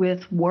do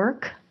with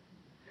work,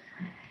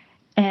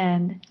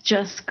 and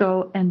just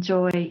go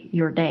enjoy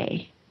your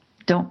day.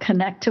 Don't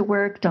connect to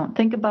work. Don't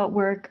think about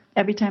work.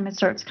 Every time it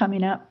starts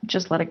coming up,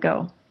 just let it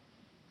go.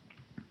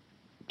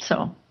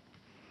 So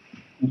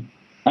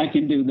I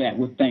can do that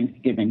with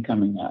Thanksgiving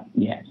coming up.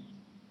 Yes.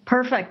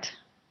 Perfect.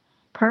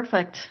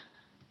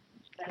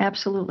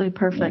 Absolutely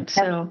perfect.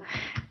 So,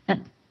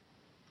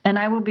 and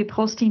I will be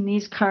posting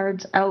these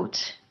cards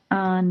out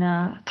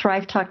on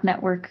Thrive Talk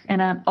Network,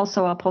 and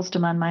also I'll post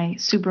them on my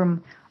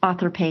Subrum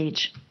author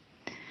page.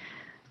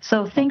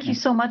 So thank you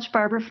so much,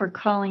 Barbara, for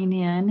calling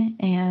in,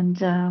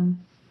 and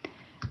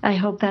I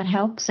hope that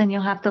helps, and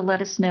you'll have to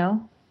let us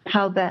know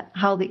how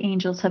the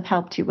angels have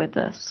helped you with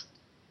this.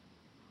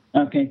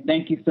 Okay,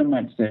 thank you so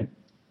much, Sue.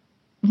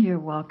 You're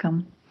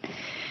welcome.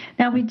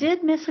 Now, we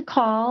did miss a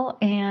call,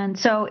 and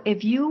so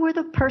if you were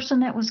the person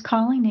that was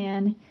calling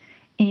in,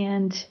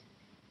 and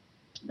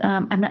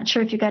I'm not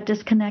sure if you got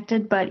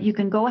disconnected, but you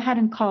can go ahead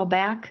and call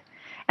back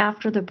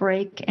after the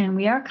break, and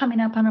we are coming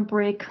up on a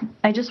break.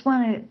 I just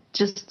want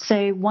to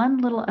say one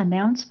little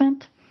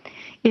announcement.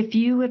 If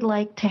you would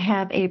like to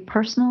have a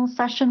personal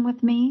session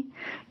with me,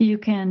 you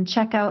can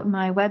check out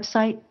my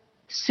website,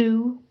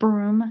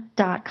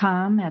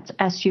 SueBroome.com. That's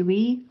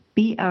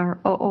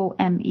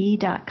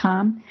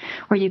SueBroome.com,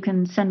 or you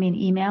can send me an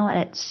email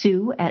at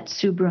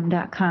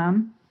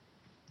Sue@SueBroome.com.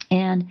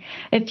 And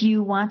if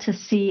you want to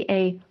see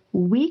a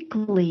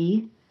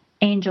weekly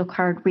angel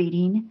card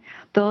reading,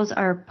 those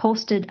are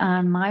posted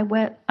on my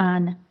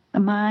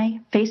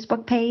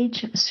Facebook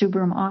page, Sue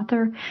Broome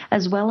Author,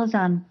 as well as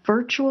on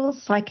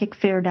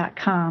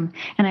virtualpsychicfair.com.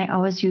 And I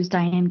always use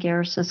Diane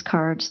Garris's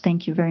cards.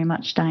 Thank you very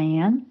much,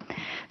 Diane.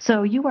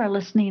 So you are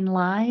listening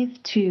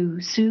live to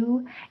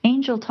Sue,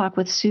 Angel Talk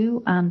with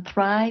Sue, on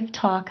Thrive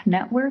Talk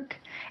Network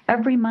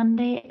every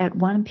Monday at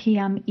 1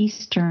 p.m.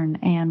 Eastern.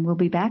 And we'll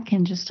be back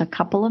in just a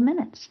couple of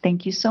minutes.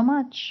 Thank you so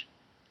much.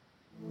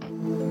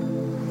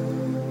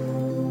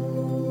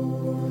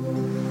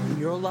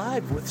 You're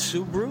live with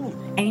Sue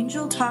Broome.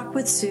 Angel Talk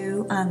with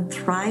Sue on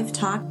Thrive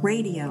Talk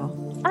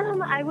Radio.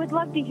 I would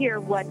love to hear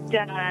what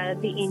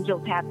the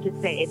angels have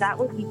to say. That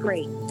would be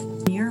great.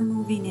 You're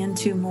moving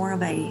into more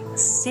of a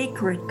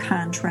sacred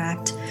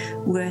contract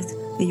with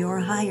your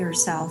higher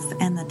self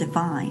and the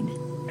divine.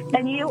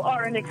 And you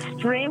are an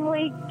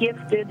extremely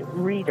gifted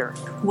reader.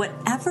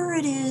 Whatever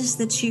it is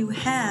that you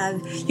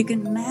have, you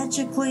can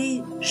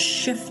magically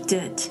shift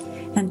it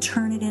and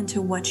turn it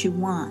into what you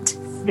want.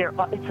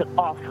 It's just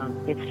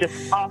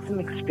awesome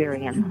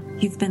experience.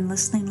 You've been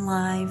listening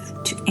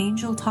live to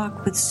Angel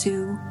Talk with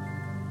Sue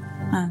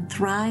on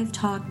Thrive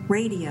Talk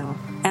Radio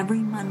every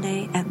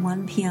Monday at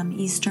 1 p.m.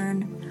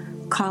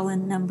 Eastern. Call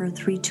in number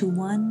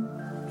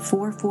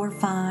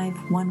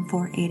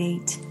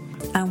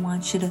 321-445-1488. I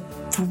want you to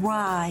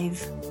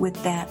thrive with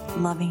that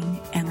loving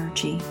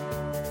energy.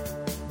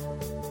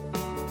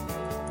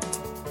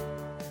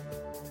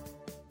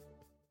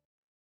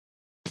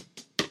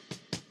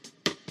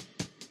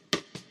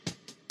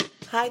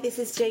 Hi, this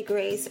is Jay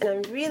Grace, and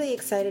I'm really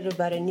excited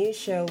about a new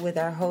show with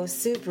our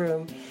host, Sue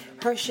Broome.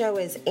 Her show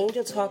is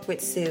Angel Talk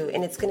with Sue,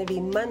 and it's going to be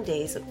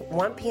Mondays,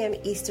 1 p.m.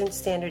 Eastern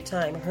Standard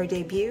Time. Her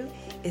debut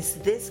is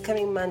this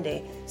coming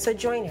Monday, so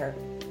join her.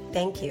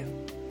 Thank you.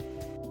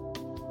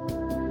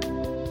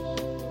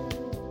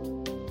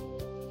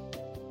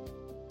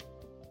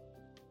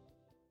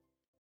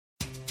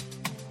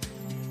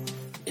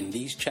 In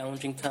these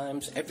challenging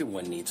times,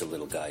 everyone needs a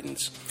little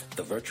guidance.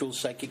 The Virtual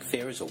Psychic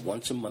Fair is a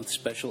once-a-month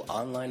special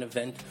online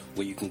event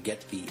where you can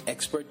get the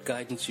expert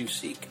guidance you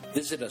seek.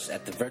 Visit us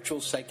at the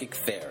Virtual Psychic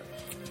Fair.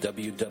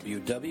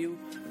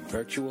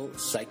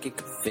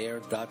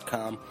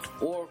 www.virtualpsychicfair.com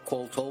or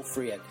call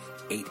toll-free at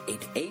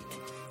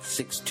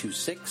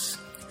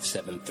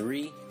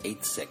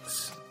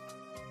 888-626-7386.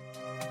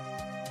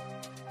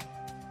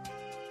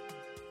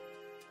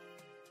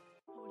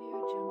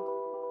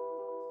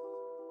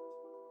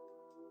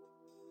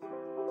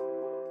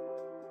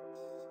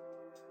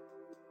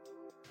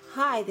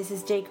 Hi, this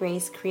is Jay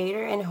Grace,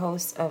 creator and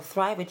host of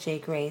Thrive with Jay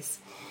Grace.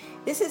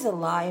 This is a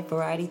live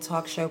variety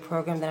talk show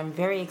program that I'm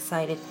very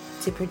excited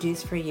to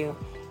produce for you.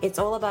 It's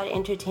all about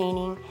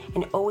entertaining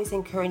and always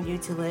encouraging you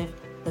to live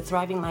the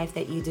thriving life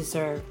that you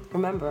deserve.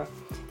 Remember,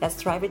 that's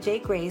Thrive with Jay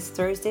Grace,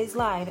 Thursdays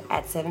live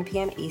at 7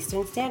 p.m.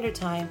 Eastern Standard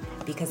Time,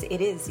 because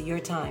it is your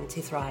time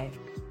to thrive.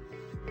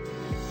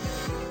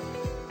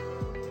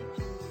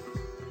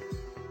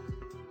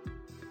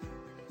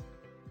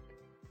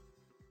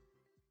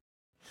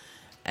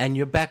 And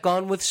you're back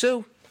on with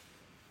Sue.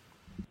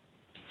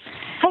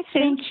 Hi, Sue.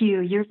 Thank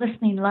you. You're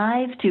listening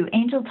live to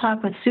Angel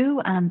Talk with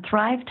Sue on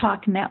Thrive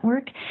Talk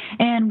Network.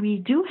 And we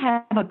do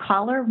have a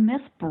caller,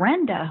 Miss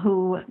Brenda,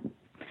 who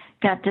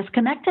got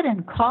disconnected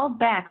and called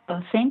back.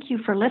 So thank you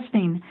for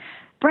listening.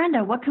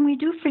 Brenda, what can we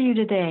do for you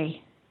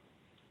today?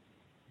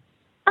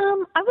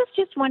 I was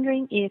just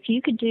wondering if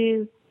you could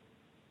do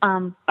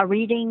a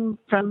reading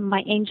from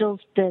my angels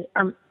that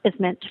is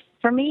meant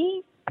for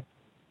me.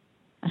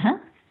 Uh-huh.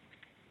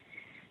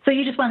 So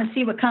you just want to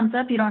see what comes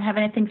up? You don't have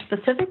anything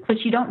specific?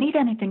 But you don't need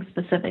anything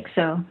specific,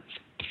 so.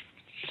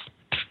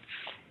 Is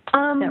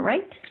that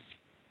right?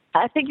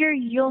 I figure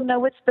you'll know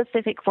what's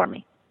specific for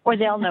me, or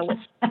they'll know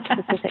what's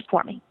specific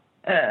for me.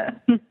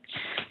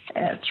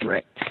 That's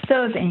right.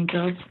 Those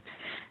angels.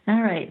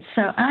 All right,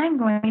 so I'm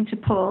going to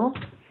pull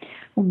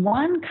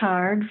one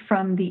card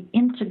from the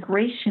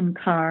integration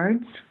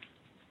cards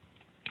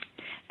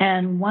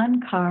and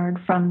one card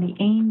from the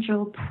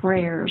angel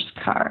prayers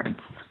cards.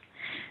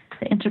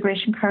 The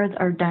integration cards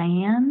are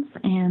Diane's,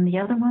 and the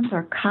other ones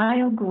are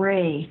Kyle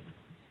Gray.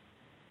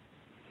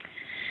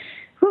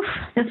 Whew,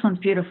 this one's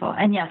beautiful.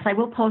 And yes, I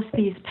will post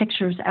these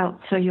pictures out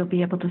so you'll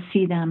be able to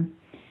see them.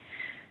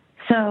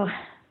 So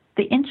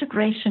the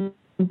integration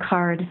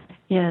card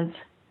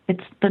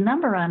the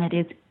number on it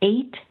is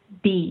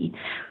 8B,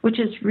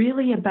 which is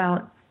really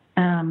about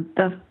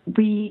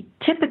we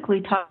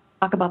typically talk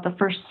about the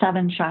first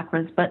 7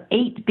 chakras, but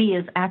 8B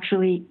is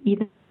actually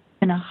even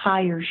a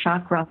higher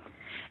chakra.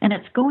 And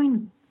it's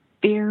going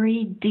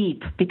very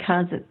deep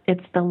because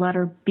it's the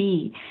letter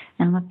B.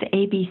 And with the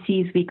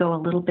ABCs, we go a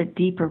little bit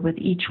deeper with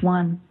each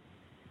one.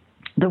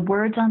 The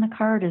words on the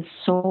card is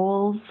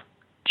Soul's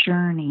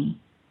Journey.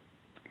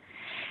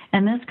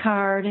 And this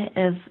card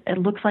it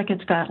looks like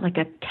it's got like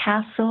a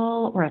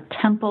castle or a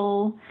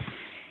temple.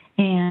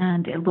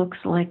 And it looks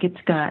like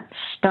it's got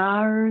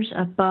stars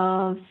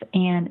above.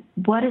 And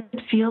what it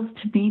feels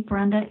to me,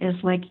 Brenda,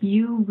 is like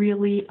you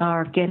really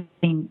are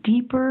getting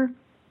deeper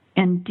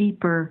and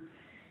deeper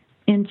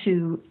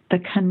into the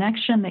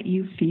connection that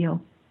you feel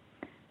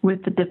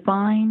with the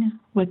divine,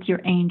 with your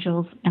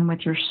angels, and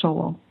with your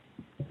soul.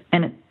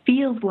 And it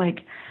feels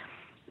like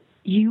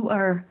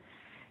you've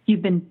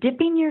been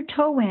dipping your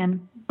toe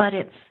in, but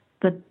it's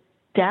the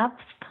depth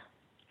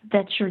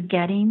that you're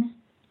getting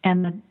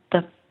and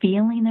the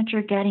feeling that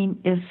you're getting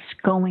is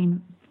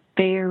going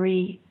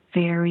very,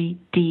 very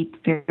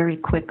deep, very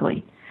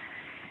quickly.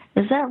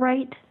 Is that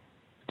right?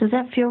 Does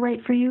that feel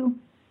right for you?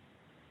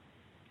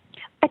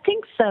 I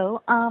think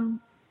so.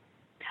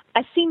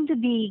 I seem to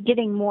be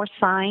getting more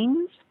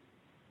signs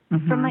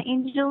from my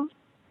angels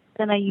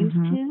than I used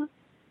to.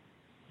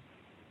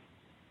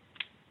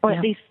 Or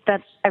at least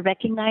that I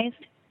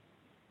recognized.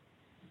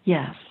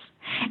 Yes.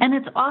 And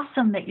it's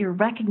awesome that you're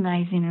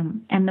recognizing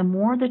them. And the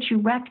more that you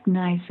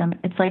recognize them,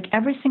 it's like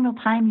every single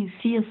time you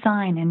see a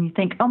sign and you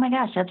think, oh my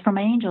gosh, that's from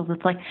my angels.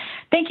 It's like,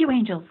 thank you,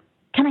 angels.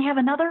 Can I have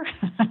another?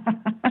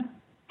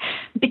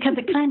 Because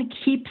it kind of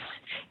keeps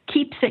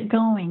it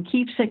going.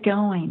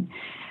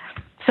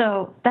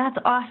 So that's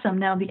awesome.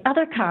 Now the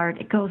other card,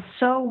 it goes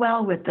so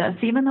well with this,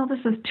 even though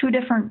this is two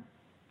different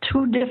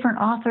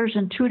authors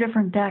and 2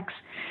 different decks.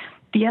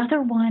 The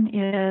other one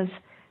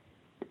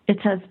it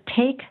says,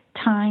 take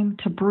time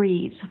to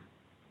breathe.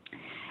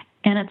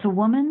 And it's a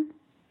woman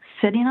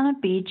sitting on a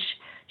beach.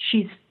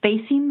 She's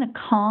facing the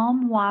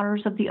calm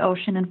waters of the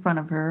ocean in front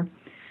of her.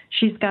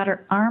 She's got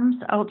her arms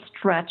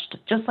outstretched,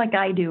 just like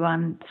I do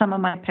on some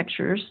of my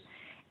pictures.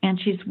 And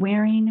she's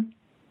wearing,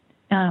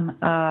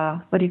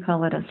 a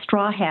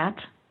straw hat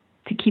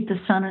to keep the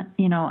sun,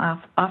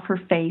 off her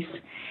face.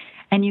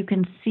 And you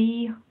can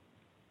see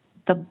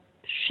the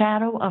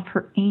shadow of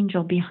her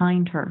angel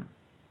behind her.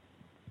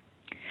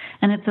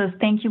 And it says,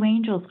 thank you,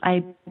 angels.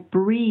 I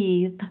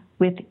breathe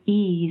with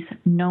ease,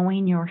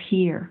 knowing you're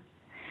here.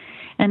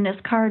 And this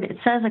card, it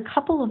says a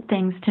couple of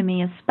things to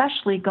me,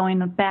 especially going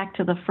back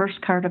to the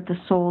first card of the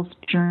Soul's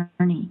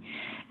Journey.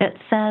 It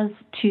says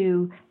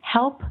to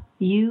help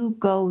you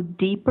go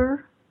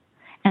deeper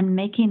and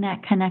making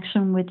that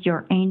connection with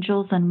your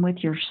angels and with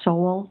your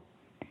soul.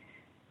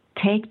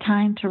 Take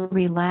time to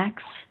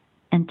relax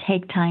and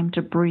take time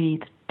to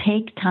breathe.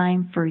 Take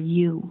time for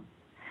you.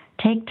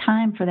 Take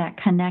time for that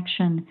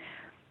connection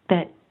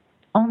that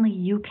only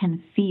you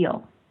can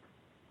feel.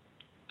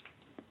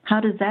 How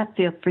does that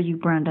feel for you,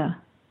 Brenda?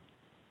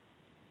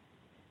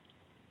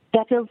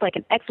 That feels like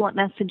an excellent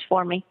message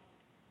for me,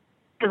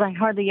 because I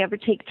hardly ever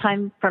take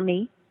time for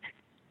me.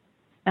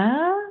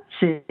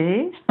 See?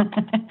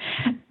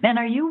 And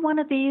are you one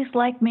of these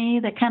like me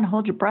that kind of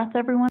hold your breath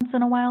every once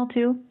in a while,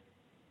 too?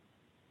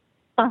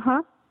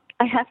 Uh-huh.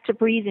 I have to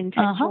breathe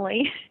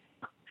intentionally.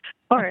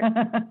 Or,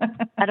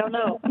 I don't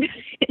know.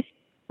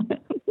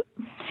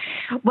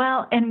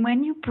 Well, and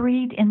when you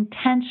breathe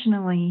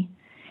intentionally,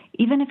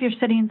 even if you're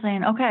sitting and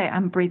saying, okay,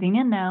 I'm breathing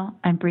in now,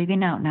 I'm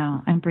breathing out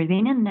now, I'm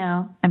breathing in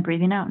now, I'm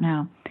breathing out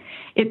now,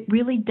 it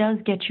really does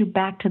get you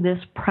back to this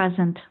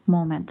present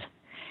moment.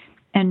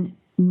 And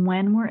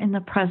when we're in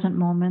the present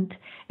moment,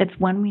 it's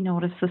when we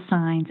notice the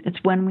signs. It's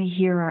when we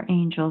hear our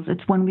angels.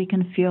 It's when we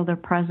can feel their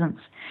presence.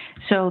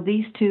 So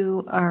these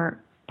two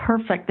are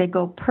perfect. They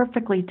go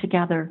perfectly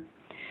together.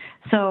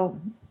 So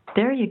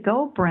there you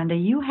go, Brenda.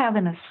 You have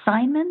an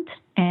assignment,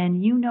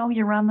 and you know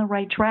you're on the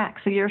right track.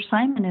 So your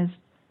assignment is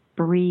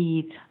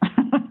breathe.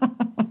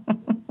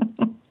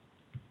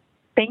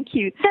 Thank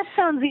you. That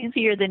sounds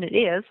easier than it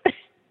is.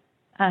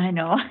 I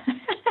know.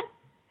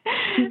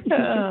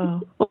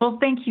 Oh, well,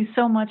 thank you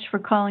so much for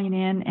calling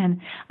in, and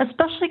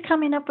especially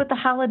coming up with the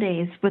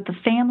holidays with the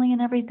family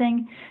and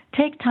everything.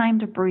 Take time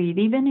to breathe,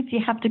 even if you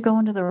have to go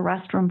into the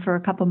restroom for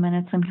a couple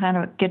minutes and kind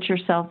of get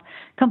yourself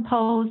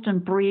composed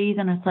and breathe.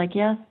 And it's like,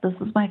 yes, this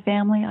is my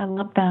family. I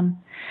love them.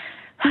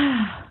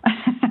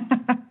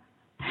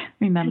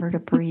 Remember to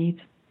breathe.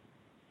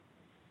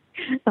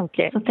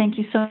 Okay. So thank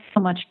you so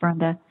much,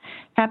 Brenda.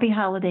 Happy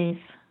holidays.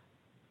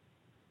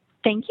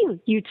 Thank you.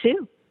 You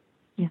too.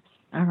 Yes.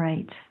 All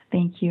right.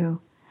 Thank you.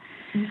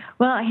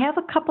 Well, I have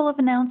a couple of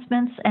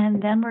announcements,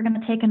 and then we're going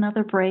to take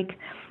another break.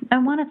 I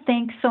want to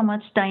thank so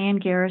much Diane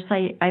Garris.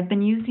 I've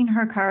been using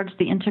her cards,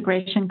 the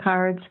integration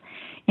cards,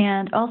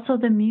 and also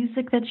the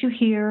music that you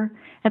hear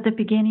at the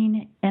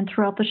beginning and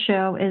throughout the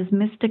show is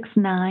Mystics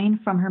 9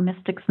 from her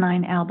Mystics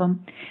 9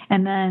 album.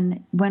 And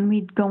then when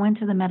we go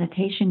into the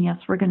meditation, yes,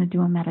 we're going to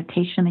do a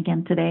meditation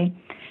again today.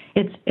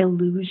 It's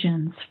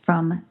Illusions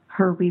from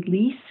her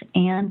Release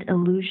and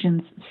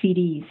Illusions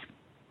CDs.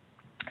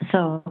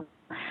 So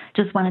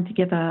just wanted to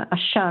give a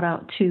shout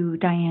out to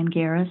Diane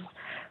Garris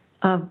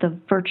of the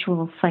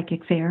Virtual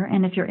Psychic Fair.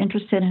 And if you're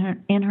interested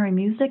in her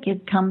music,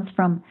 it comes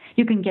from,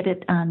 you can get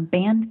it on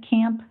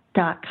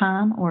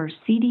bandcamp.com or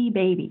CD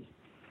Baby.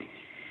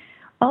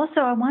 Also,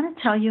 I want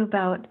to tell you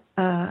about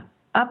an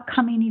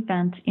upcoming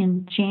event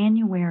in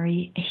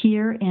January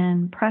here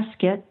in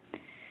Prescott.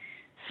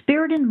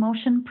 Spirit in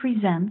Motion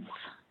presents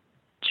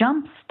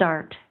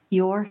Jumpstart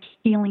Your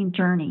Healing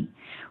Journey.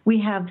 We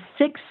have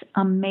 6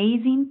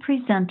 amazing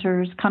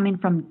presenters coming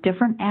from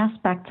different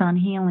aspects on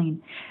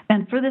healing.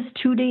 And for this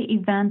 2-day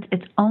event,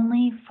 it's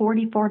only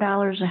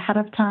 $44 ahead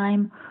of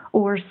time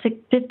or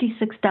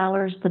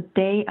 $56 the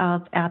day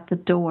of at the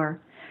door.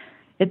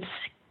 It's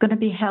going to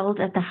be held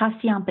at the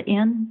Hacienda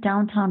Inn,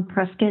 downtown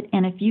Prescott.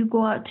 And if you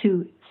go out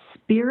to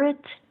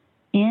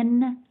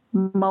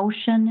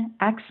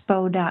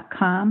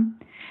spiritinmotionexpo.com,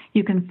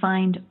 you can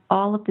find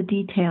all of the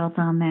details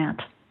on that.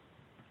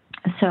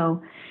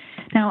 So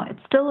now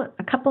it's still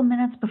a couple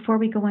minutes before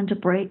we go into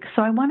break,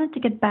 so I wanted to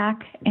get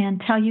back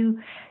and tell you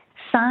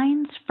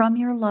Signs from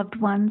Your Loved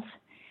Ones.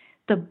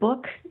 The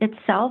book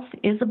itself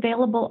is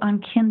available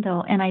on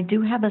Kindle, and I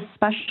do have a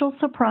special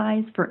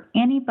surprise for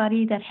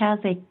anybody that has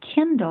a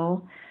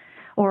Kindle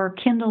or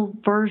Kindle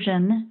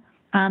version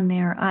on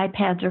their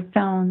iPads or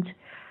phones.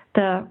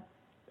 The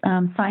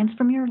Signs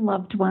from Your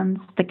Loved Ones,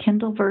 the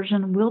Kindle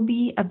version, will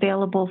be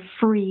available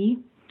free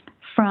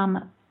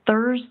from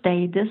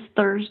this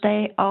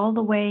Thursday, all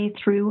the way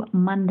through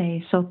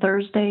Monday. So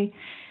Thursday,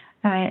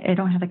 I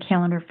don't have a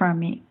calendar from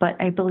me, but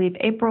I believe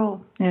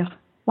April,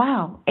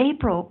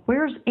 April,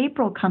 where's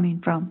April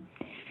coming from?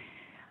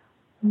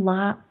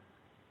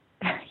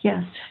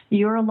 Yes,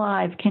 you're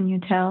alive, can you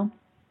tell?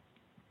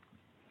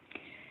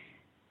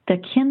 The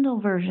Kindle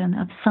version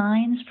of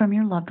Signs from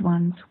Your Loved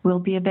Ones will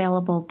be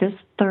available this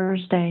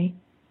Thursday,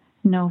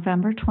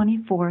 November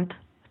 24th,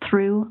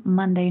 through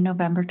Monday,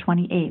 November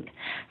 28th.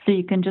 So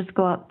you can just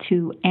go up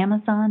to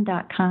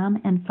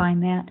Amazon.com and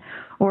find that.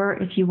 Or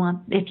if you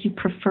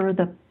prefer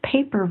the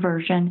paper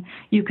version,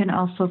 you can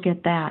also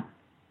get that.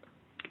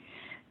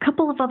 A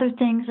couple of other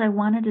things I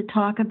wanted to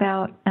talk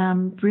about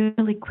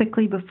really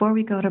quickly before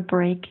we go to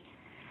break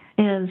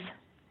is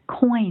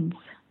coins.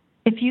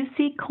 If you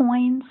see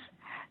coins,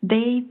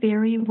 they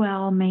very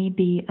well may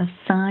be a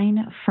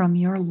sign from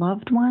your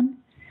loved one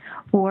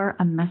or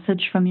a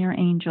message from your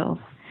angels.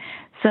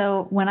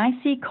 So when I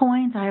see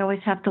coins, I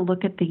always have to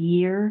look at the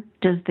year.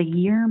 Does the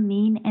year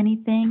mean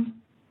anything?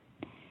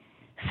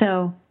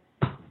 So,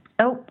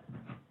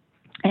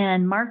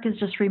 and Mark is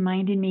just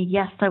reminding me,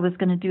 yes, I was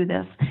going to do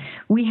this.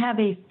 We have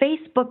a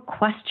Facebook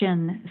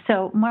question.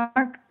 So,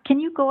 Mark, can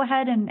you go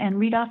ahead and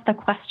read off the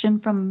question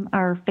from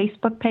our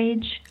Facebook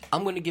page?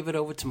 I'm going to give it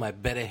over to my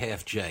better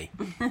half, Jay.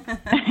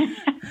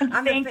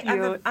 Thank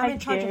you. I'm in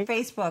charge of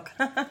Facebook.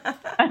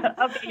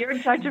 Okay, you're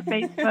in charge of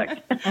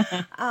Facebook.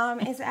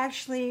 It's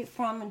actually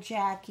from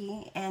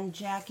Jackie, and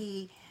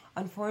Jackie,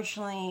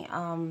 unfortunately,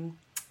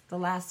 the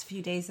last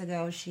few days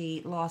ago,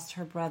 she lost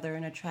her brother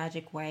in a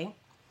tragic way.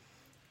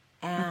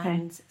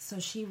 And so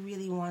she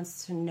really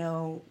wants to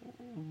know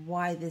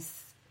why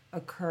this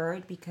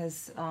occurred,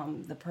 because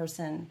the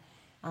person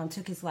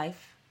took his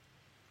life,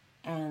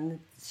 and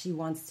she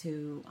wants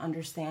to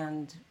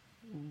understand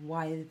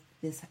why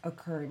this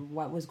occurred,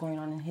 what was going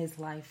on in his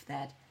life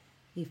that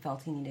he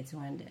felt he needed to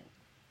end it.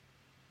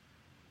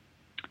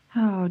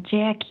 Oh,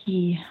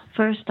 Jackie,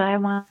 first I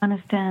want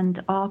to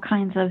send all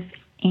kinds of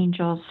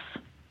angels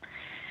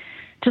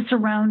to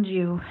surround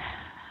you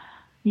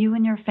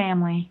and your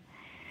family.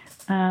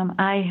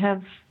 I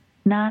have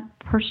not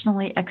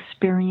personally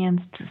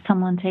experienced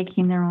someone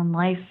taking their own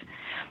life,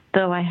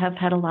 though I have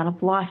had a lot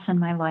of loss in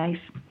my life.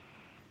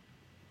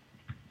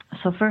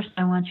 So first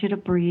I want you to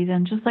breathe,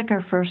 and just like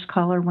our first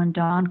caller when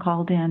Dawn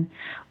called in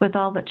with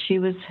all that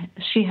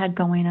she had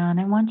going on,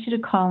 I want you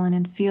to call in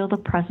and feel the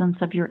presence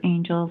of your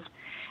angels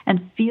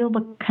and feel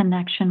the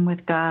connection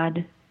with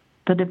God,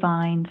 the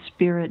divine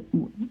spirit,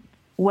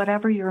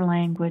 whatever your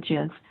language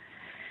is.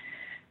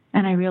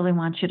 And I really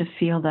want you to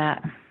feel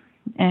that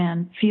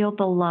and feel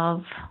the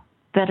love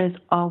that is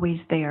always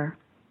there,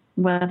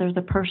 whether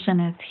the person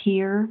is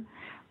here,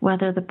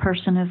 whether the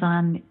person is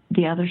on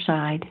the other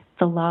side.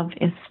 The love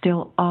is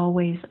still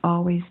always,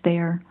 always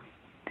there.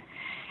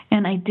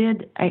 And I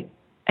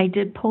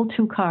did pull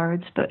 2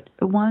 cards, but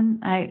one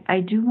I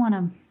do want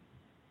to,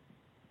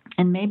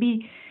 and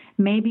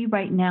maybe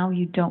right now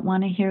you don't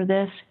want to hear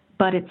this,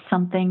 but it's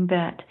something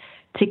that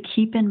to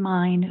keep in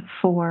mind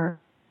for,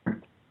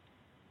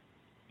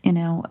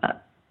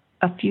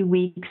 a few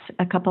weeks,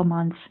 a couple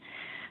months.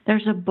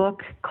 There's a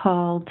book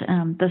called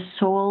The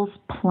Soul's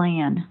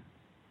Plan.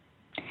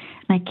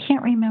 And I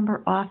can't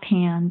remember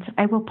offhand.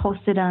 I will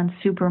post it on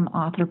Subram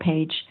author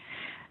page,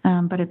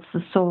 but it's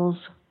The Soul's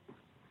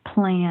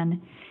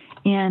Plan.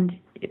 And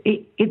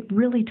it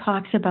really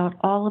talks about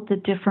all of the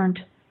different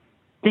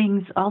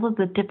things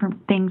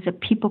that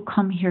people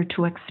come here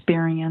to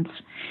experience.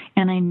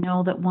 And I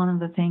know that one of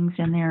the things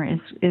in there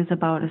is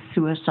about a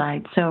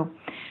suicide. So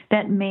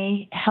that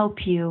may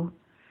help you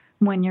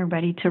when you're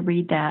ready to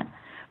read that.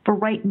 For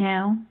right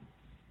now,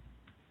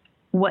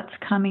 what's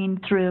coming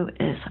through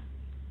is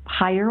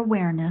higher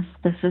awareness.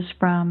 This is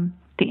from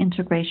the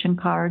integration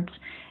cards.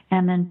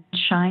 And then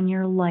shine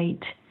your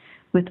light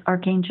with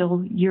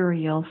Archangel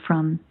Uriel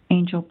from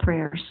Angel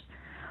Prayers.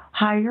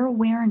 Higher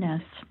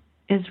awareness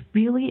is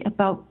really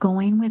about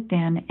going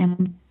within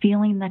and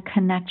feeling the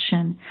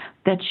connection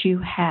that you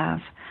have,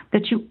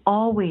 that you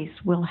always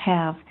will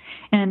have.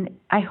 And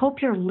I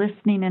hope you're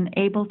listening and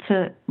able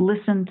to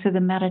listen to the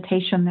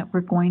meditation that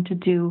we're going to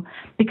do,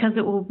 because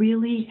it will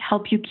really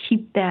help you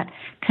keep that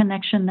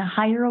connection. The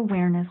higher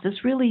awareness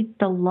is really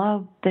the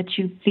love that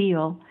you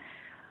feel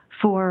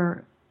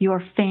for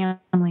your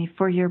family,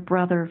 for your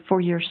brother,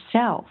 for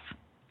yourself,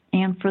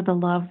 and for the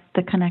love,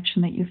 the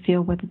connection that you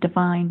feel with the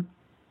divine.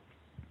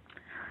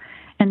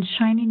 And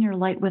shining your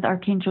light with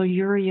Archangel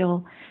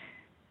Uriel,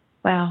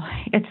 wow,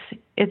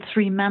 it's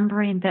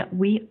remembering that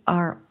we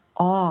are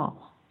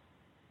all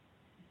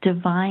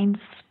divine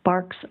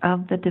sparks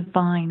of the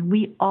divine.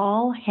 We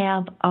all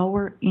have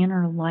our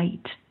inner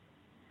light.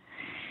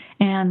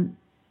 And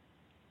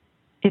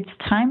it's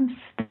times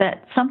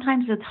that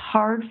sometimes it's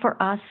hard for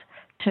us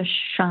to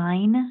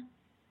shine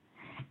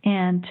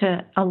and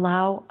to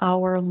allow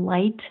our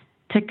light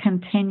to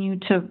continue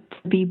to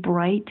be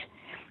bright.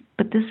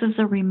 But this is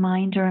a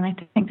reminder, and I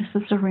think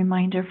this is a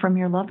reminder from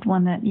your loved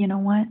one that, you know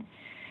what?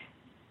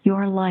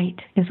 Your light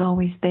is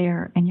always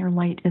there, and your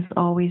light is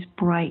always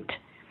bright.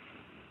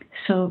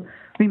 So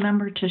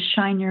remember to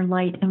shine your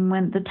light. And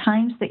when the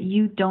times that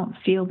you don't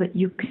feel that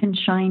you can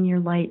shine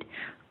your light,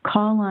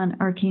 call on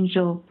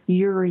Archangel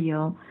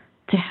Uriel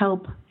to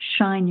help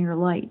shine your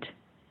light.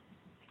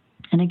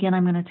 And again,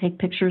 I'm going to take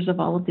pictures of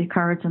all of the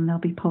cards, and they'll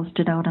be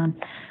posted out on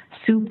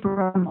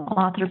Subram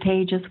author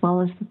page as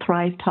well as the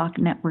Thrive Talk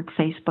Network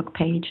Facebook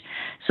page.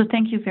 So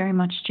thank you very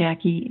much,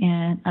 Jackie.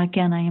 And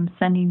again, I am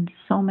sending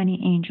so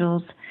many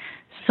angels,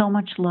 so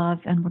much love,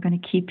 and we're going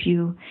to keep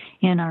you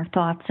in our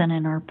thoughts and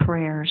in our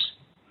prayers.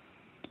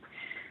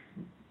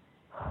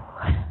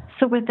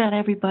 So with that,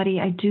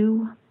 everybody, I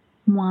do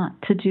want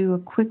to do a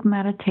quick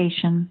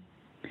meditation.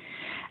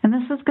 And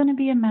this is going to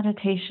be a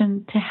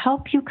meditation to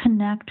help you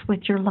connect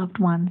with your loved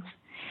ones.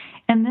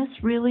 And this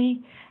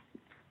really,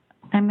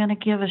 I'm going to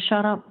give a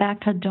shout out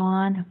back to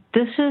Dawn.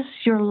 This is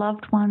your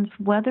loved ones,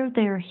 whether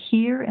they're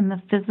here in the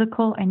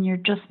physical and you're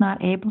just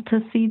not able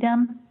to see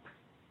them,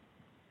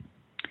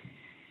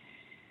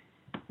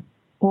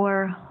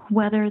 or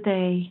whether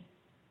they're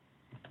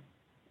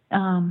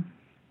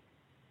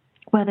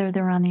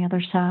on the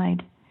other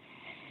side.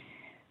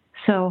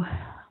 So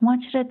I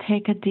want you to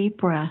take a deep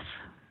breath.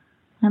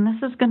 And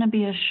this is going to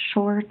be a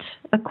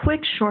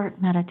quick,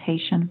 short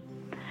meditation.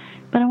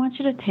 But I want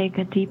you to take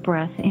a deep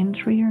breath in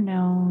through your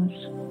nose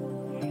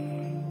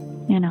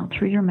and out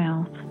through your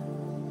mouth.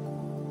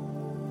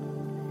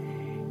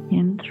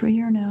 In through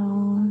your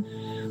nose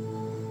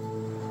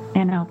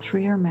and out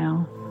through your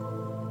mouth.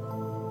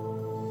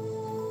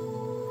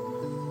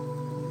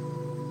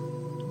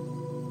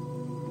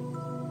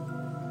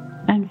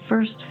 And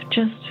first,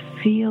 just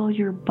feel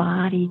your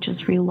body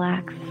just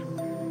relax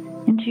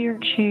into your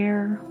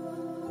chair,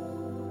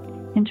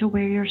 into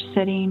where you're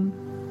sitting.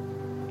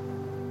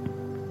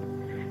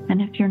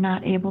 And if you're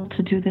not able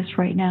to do this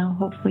right now,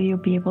 hopefully you'll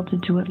be able to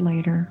do it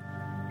later.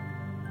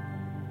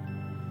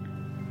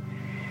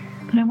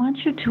 But I want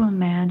you to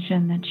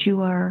imagine that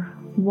you are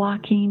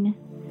walking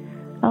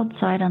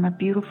outside on a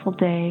beautiful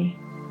day.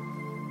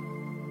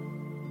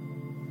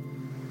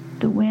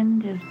 The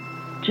wind is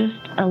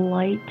just a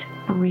light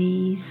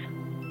breeze.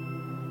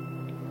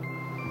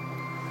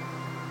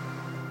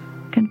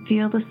 You can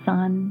feel the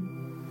sun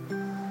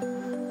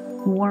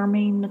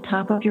warming the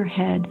top of your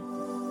head.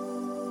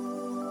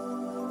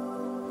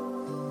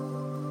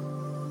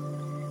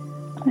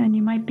 And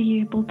you might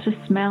be able to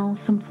smell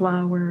some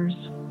flowers.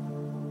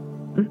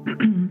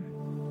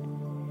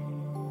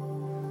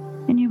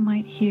 And you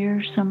might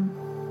hear some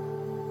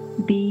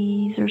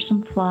bees or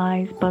some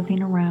flies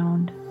buzzing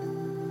around.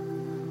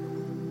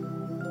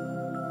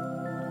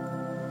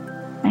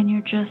 And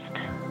you're just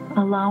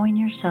allowing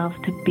yourself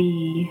to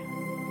be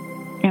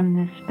in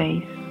this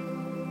space.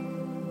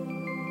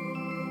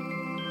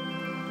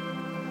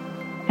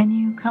 And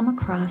you come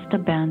across a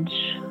bench.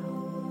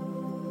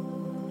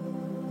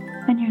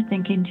 And you're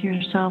thinking to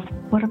yourself,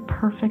 what a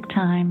perfect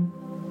time.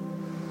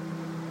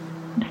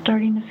 I'm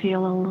starting to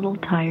feel a little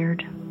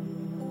tired.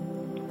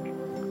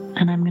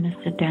 And I'm going to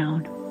sit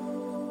down.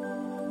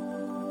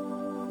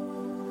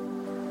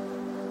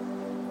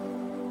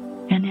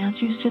 And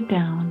as you sit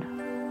down,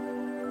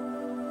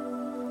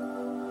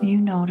 you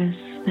notice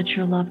that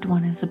your loved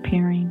one is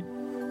appearing.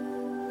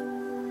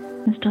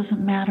 This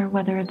doesn't matter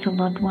whether it's a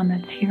loved one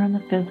that's here in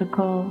the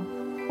physical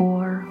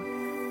or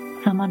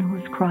someone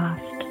who's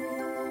crossed.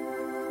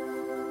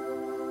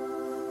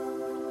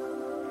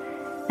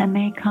 And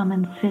they come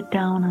and sit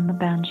down on the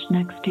bench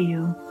next to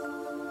you.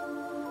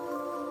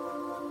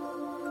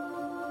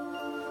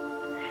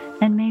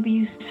 And maybe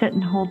you sit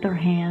and hold their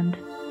hand.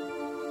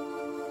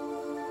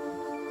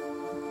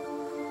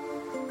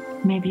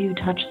 Maybe you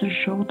touch their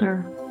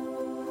shoulder.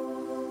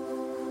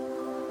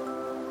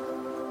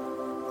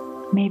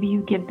 Maybe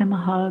you give them a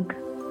hug.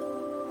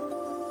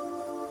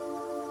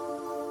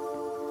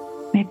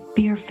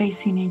 Maybe you're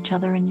facing each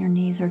other and your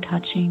knees are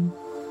touching.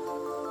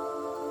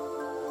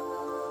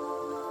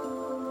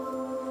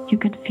 You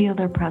can feel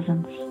their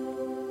presence.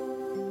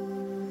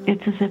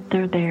 It's as if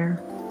they're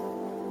there.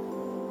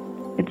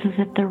 It's as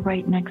if they're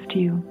right next to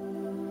you.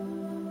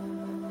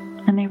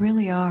 And they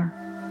really are.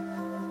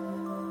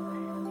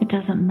 It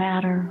doesn't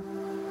matter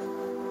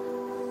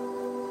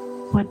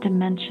what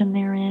dimension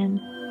they're in.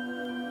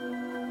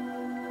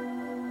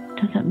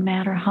 It doesn't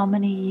matter how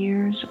many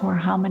years or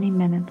how many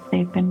minutes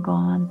they've been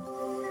gone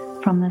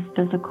from this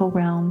physical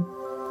realm.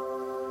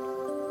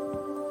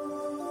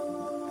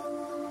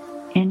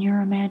 In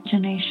your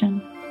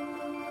imagination,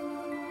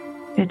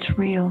 it's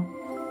real.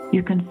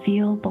 You can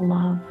feel the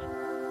love.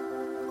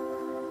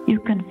 You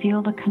can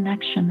feel the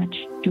connection that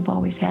you've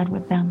always had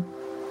with them.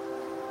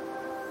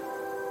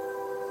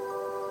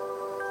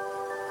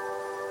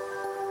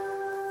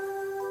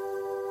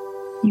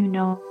 You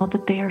know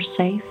that they are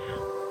safe.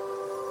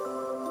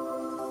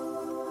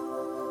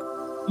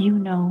 You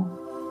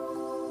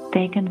know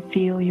they can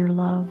feel your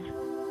love,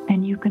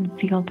 and you can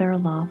feel their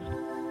love.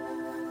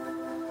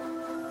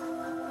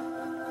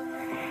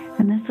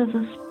 And this is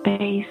a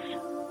space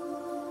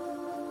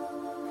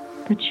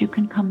that you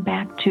can come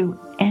back to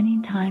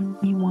anytime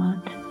you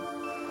want.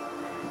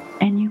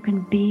 And you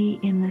can be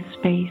in this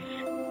space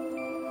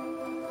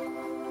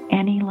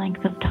any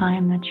length of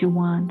time that you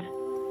want.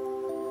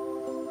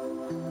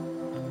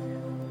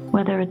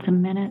 Whether it's a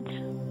minute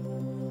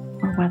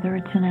or whether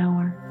it's an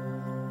hour.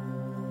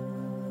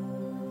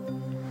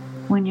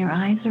 When your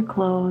eyes are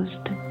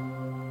closed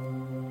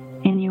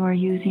and you are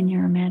using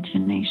your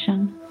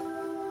imagination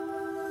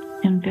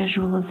and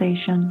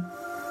visualization,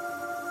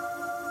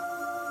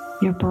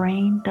 your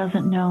brain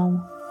doesn't know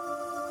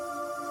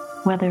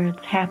whether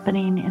it's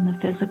happening in the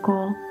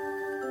physical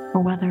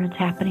or whether it's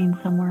happening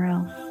somewhere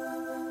else.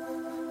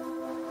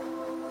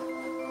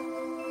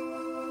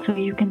 So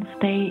you can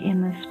stay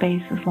in this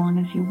space as long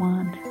as you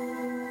want.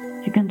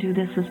 You can do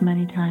this as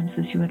many times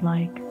as you would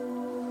like.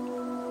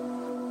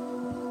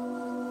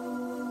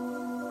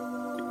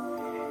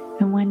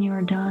 And when you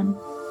are done,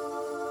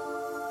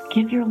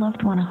 give your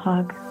loved one a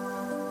hug.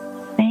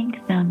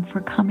 Thank them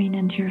for coming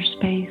into your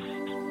space,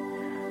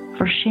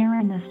 for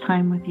sharing this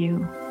time with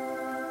you.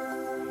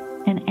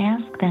 And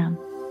ask them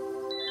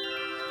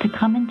to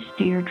come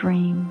into your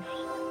dreams,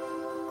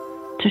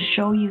 to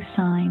show you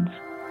signs,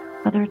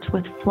 whether it's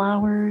with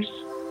flowers,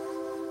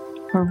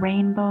 or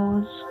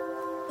rainbows,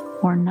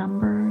 or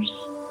numbers,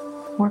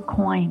 or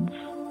coins.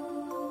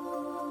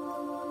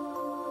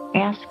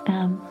 Ask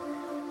them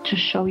to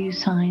show you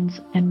signs,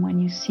 and when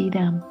you see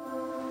them,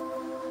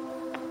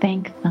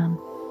 thank them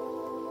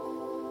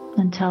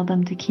and tell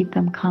them to keep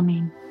them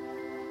coming.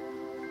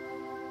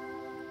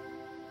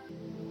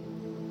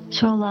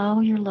 So allow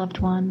your loved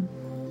one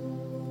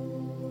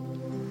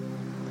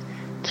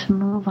to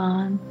move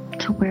on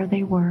to where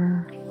they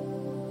were,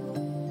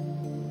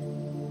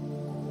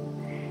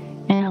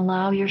 and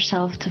allow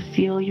yourself to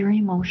feel your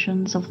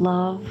emotions of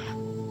love.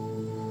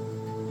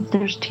 If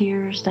there's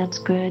tears, that's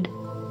good.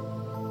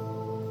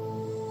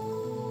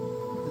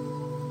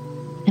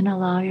 And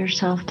allow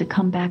yourself to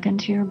come back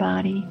into your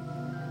body.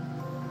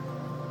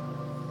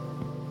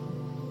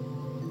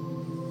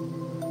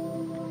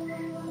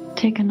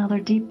 Take another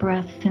deep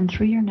breath in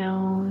through your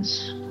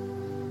nose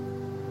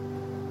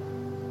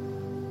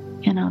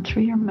and out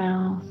through your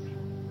mouth.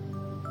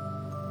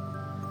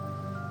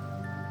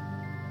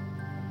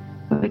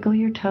 Wiggle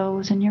your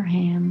toes and your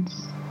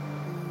hands.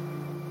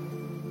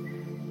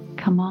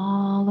 Come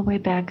all the way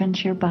back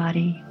into your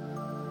body.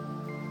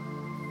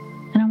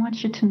 And I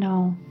want you to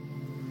know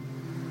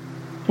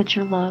that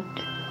you're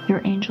loved.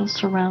 Your angels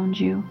surround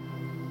you.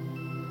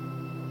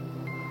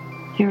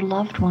 Your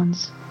loved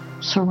ones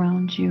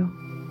surround you.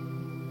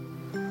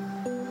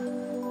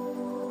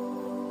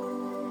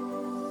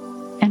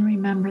 And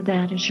remember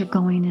that as you're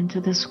going into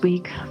this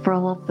week, for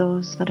all of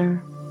those that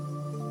are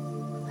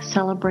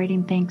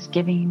celebrating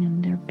Thanksgiving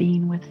and they're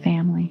being with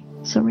family.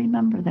 So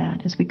remember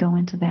that as we go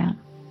into that.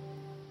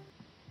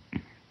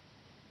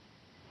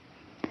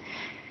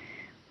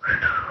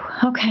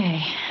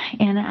 Okay,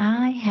 and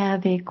I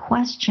have a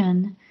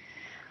question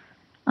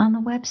on the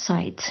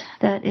website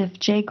that if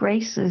Jay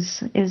Grace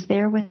is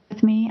there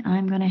with me,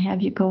 I'm going to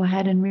have you go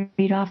ahead and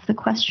read off the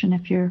question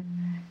if you're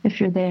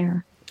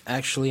there.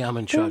 Actually, I'm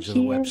in charge of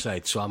the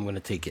website, so I'm going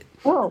to take it.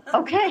 Whoa,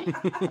 okay.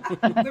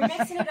 We're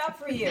mixing it up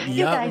for you.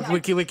 Yeah,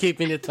 we're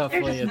keeping it tough for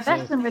you. You're just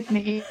messing with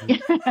me.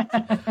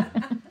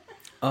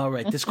 All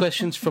right, this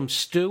question's from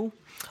Stu.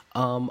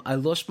 I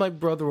lost my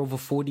brother over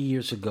 40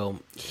 years ago.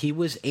 He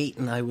was 8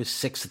 and I was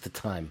 6 at the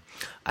time.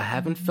 I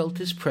haven't felt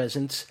his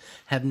presence,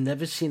 have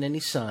never seen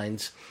any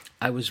signs.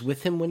 I was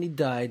with him when he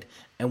died,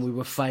 and we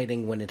were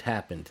fighting when it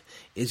happened.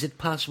 Is it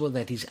possible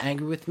that he's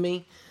angry with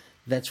me?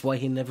 That's why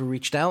he never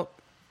reached out?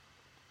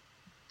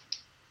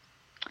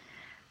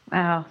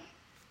 Wow.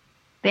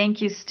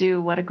 Thank you,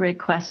 Stu. What a great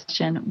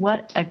question.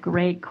 What a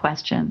great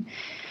question.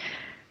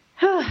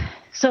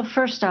 So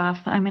first off,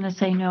 I'm going to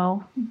say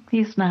no,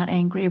 he's not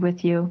angry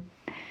with you.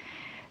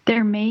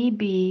 There may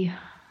be,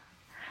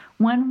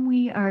 when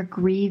we are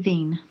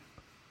grieving,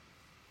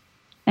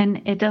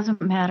 and it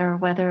doesn't matter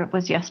whether it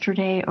was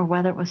yesterday or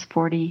whether it was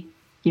 40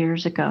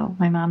 years ago.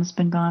 My mom's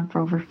been gone for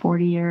over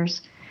 40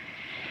 years.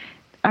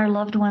 Our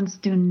loved ones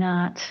they're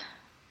not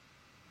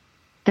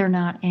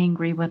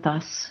angry with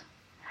us.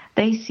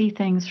 They see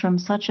things from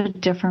such a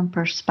different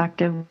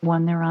perspective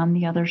when they're on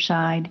the other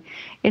side.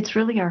 It's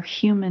really our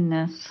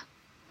humanness.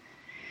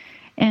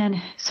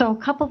 And so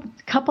a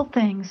couple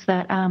things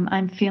that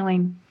I'm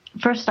feeling.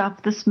 First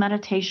off, this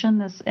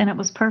meditation, and it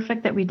was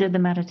perfect that we did the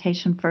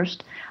meditation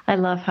first. I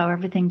love how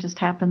everything just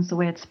happens the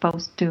way it's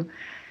supposed to.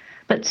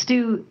 But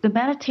Stu, the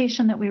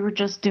meditation that we were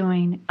just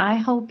doing, I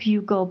hope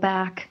you go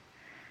back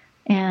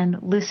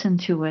and listen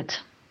to it.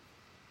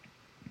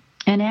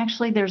 And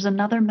actually, there's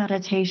another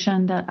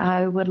meditation that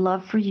I would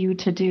love for you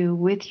to do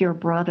with your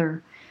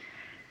brother.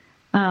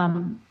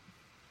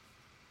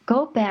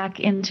 Go back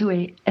into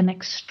an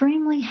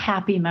extremely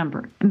happy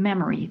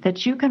memory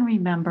that you can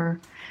remember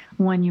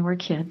when you were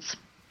kids.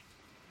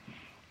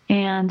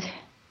 And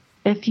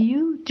if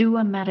you do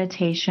a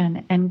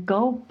meditation and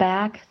go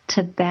back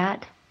to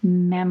that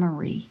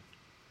memory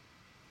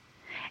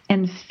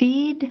and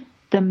feed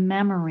the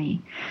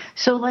memory.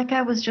 So like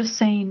I was just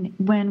saying,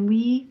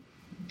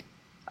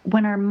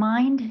 when our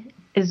mind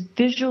is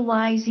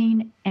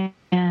visualizing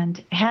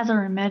and has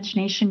our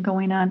imagination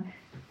going on,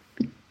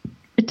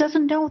 it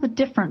doesn't know the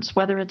difference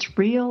whether it's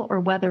real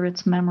or whether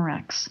it's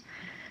Memorex.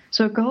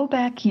 So go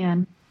back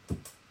in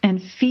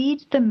and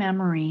feed the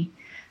memory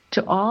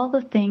to all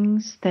the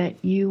things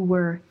that you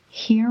were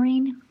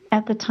hearing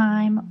at the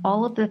time,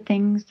 all of the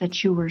things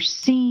that you were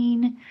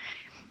seeing.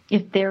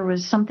 If there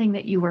was something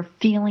that you were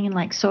feeling,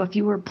 like, so if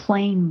you were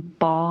playing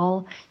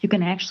ball, you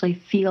can actually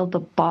feel the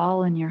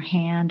ball in your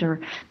hand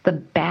or the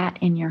bat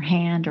in your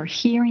hand or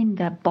hearing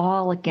the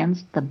ball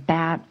against the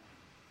bat,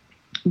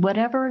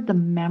 whatever the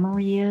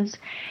memory is,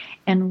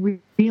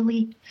 and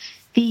really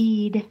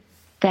feed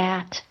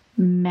that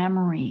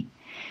memory.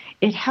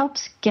 It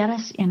helps get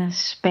us in a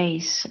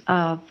space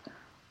of,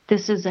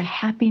 this is a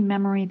happy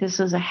memory, this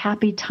is a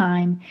happy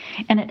time,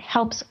 and it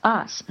helps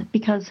us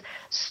because,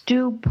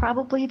 Stu,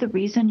 probably the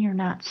reason you're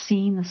not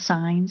seeing the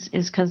signs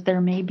is because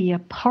there may be a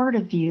part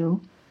of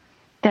you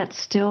that's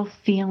still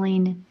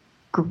feeling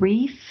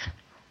grief,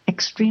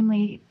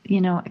 extremely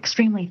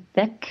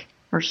thick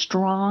or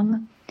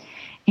strong,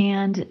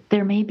 and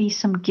there may be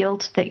some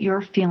guilt that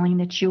you're feeling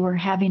that you were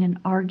having an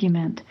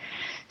argument.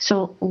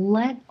 So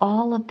let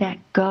all of that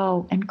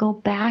go and go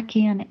back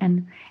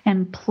in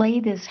and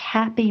play this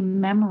happy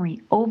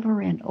memory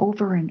over and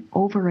over and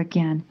over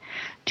again.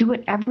 Do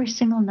it every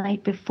single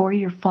night before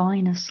you're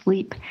falling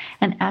asleep,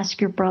 and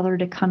ask your brother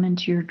to come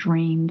into your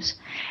dreams.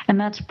 And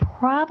that's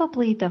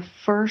probably the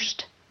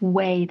first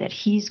way that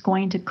he's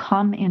going to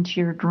come into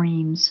your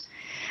dreams.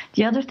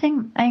 The other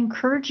thing, I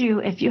encourage you,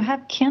 if you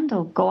have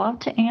Kindle, go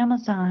out to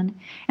Amazon,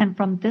 and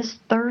from this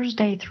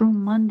Thursday through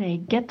Monday,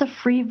 get the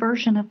free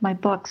version of my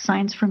book,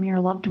 Signs from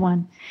Your Loved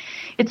One.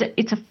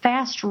 It's a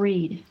fast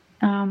read,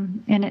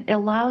 and it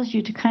allows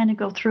you to kind of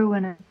go through,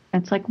 and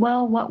it's like,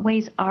 well, what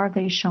ways are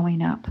they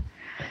showing up?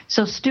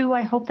 So, Stu,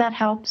 I hope that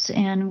helps,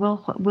 and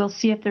we'll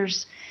see if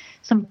there's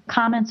some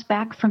comments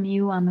back from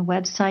you on the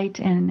website,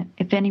 and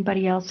if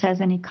anybody else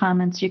has any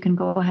comments, you can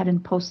go ahead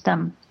and post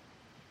them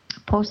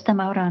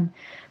out on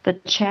the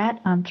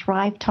chat on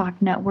Thrive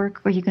Talk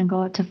Network, or you can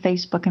go out to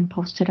Facebook and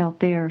post it out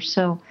there.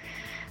 So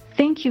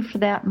thank you for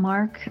that,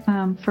 Mark,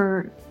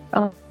 for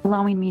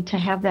allowing me to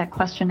have that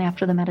question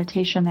after the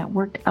meditation. That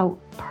worked out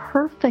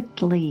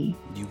perfectly.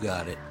 You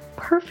got it.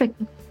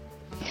 Perfect.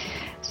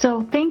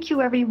 So thank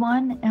you,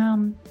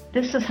 everyone.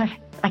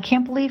 I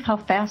can't believe how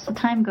fast the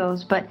time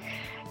goes, but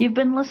you've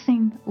been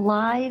listening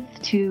live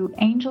to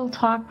Angel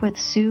Talk with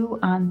Sue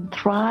on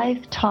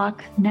Thrive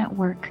Talk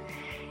Network.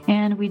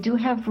 And we do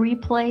have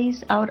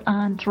replays out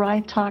on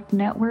Thrive Talk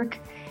Network.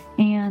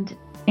 And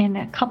in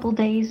a couple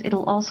days,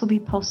 it'll also be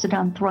posted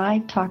on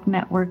Thrive Talk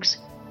Network's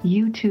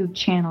YouTube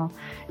channel.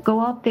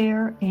 Go out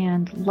there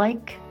and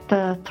like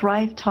the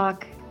Thrive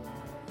Talk's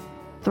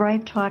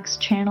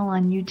channel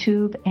on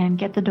YouTube and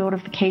get the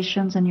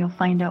notifications, and you'll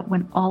find out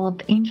when all of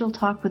Angel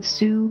Talk with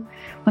Sue,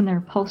 when they're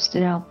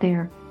posted out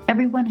there.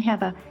 Everyone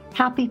have a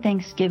happy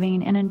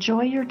Thanksgiving and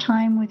enjoy your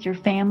time with your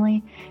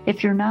family.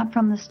 If you're not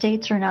from the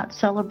States or not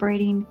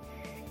celebrating,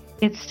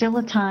 it's still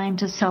a time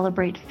to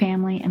celebrate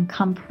family and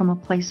come from a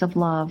place of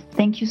love.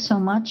 Thank you so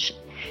much.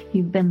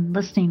 You've been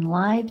listening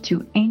live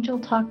to Angel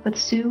Talk with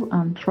Sue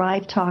on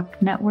Thrive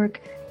Talk Network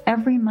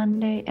every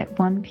Monday at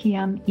 1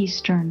 p.m.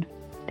 Eastern.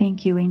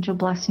 Thank you. Angel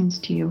blessings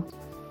to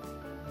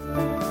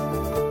you.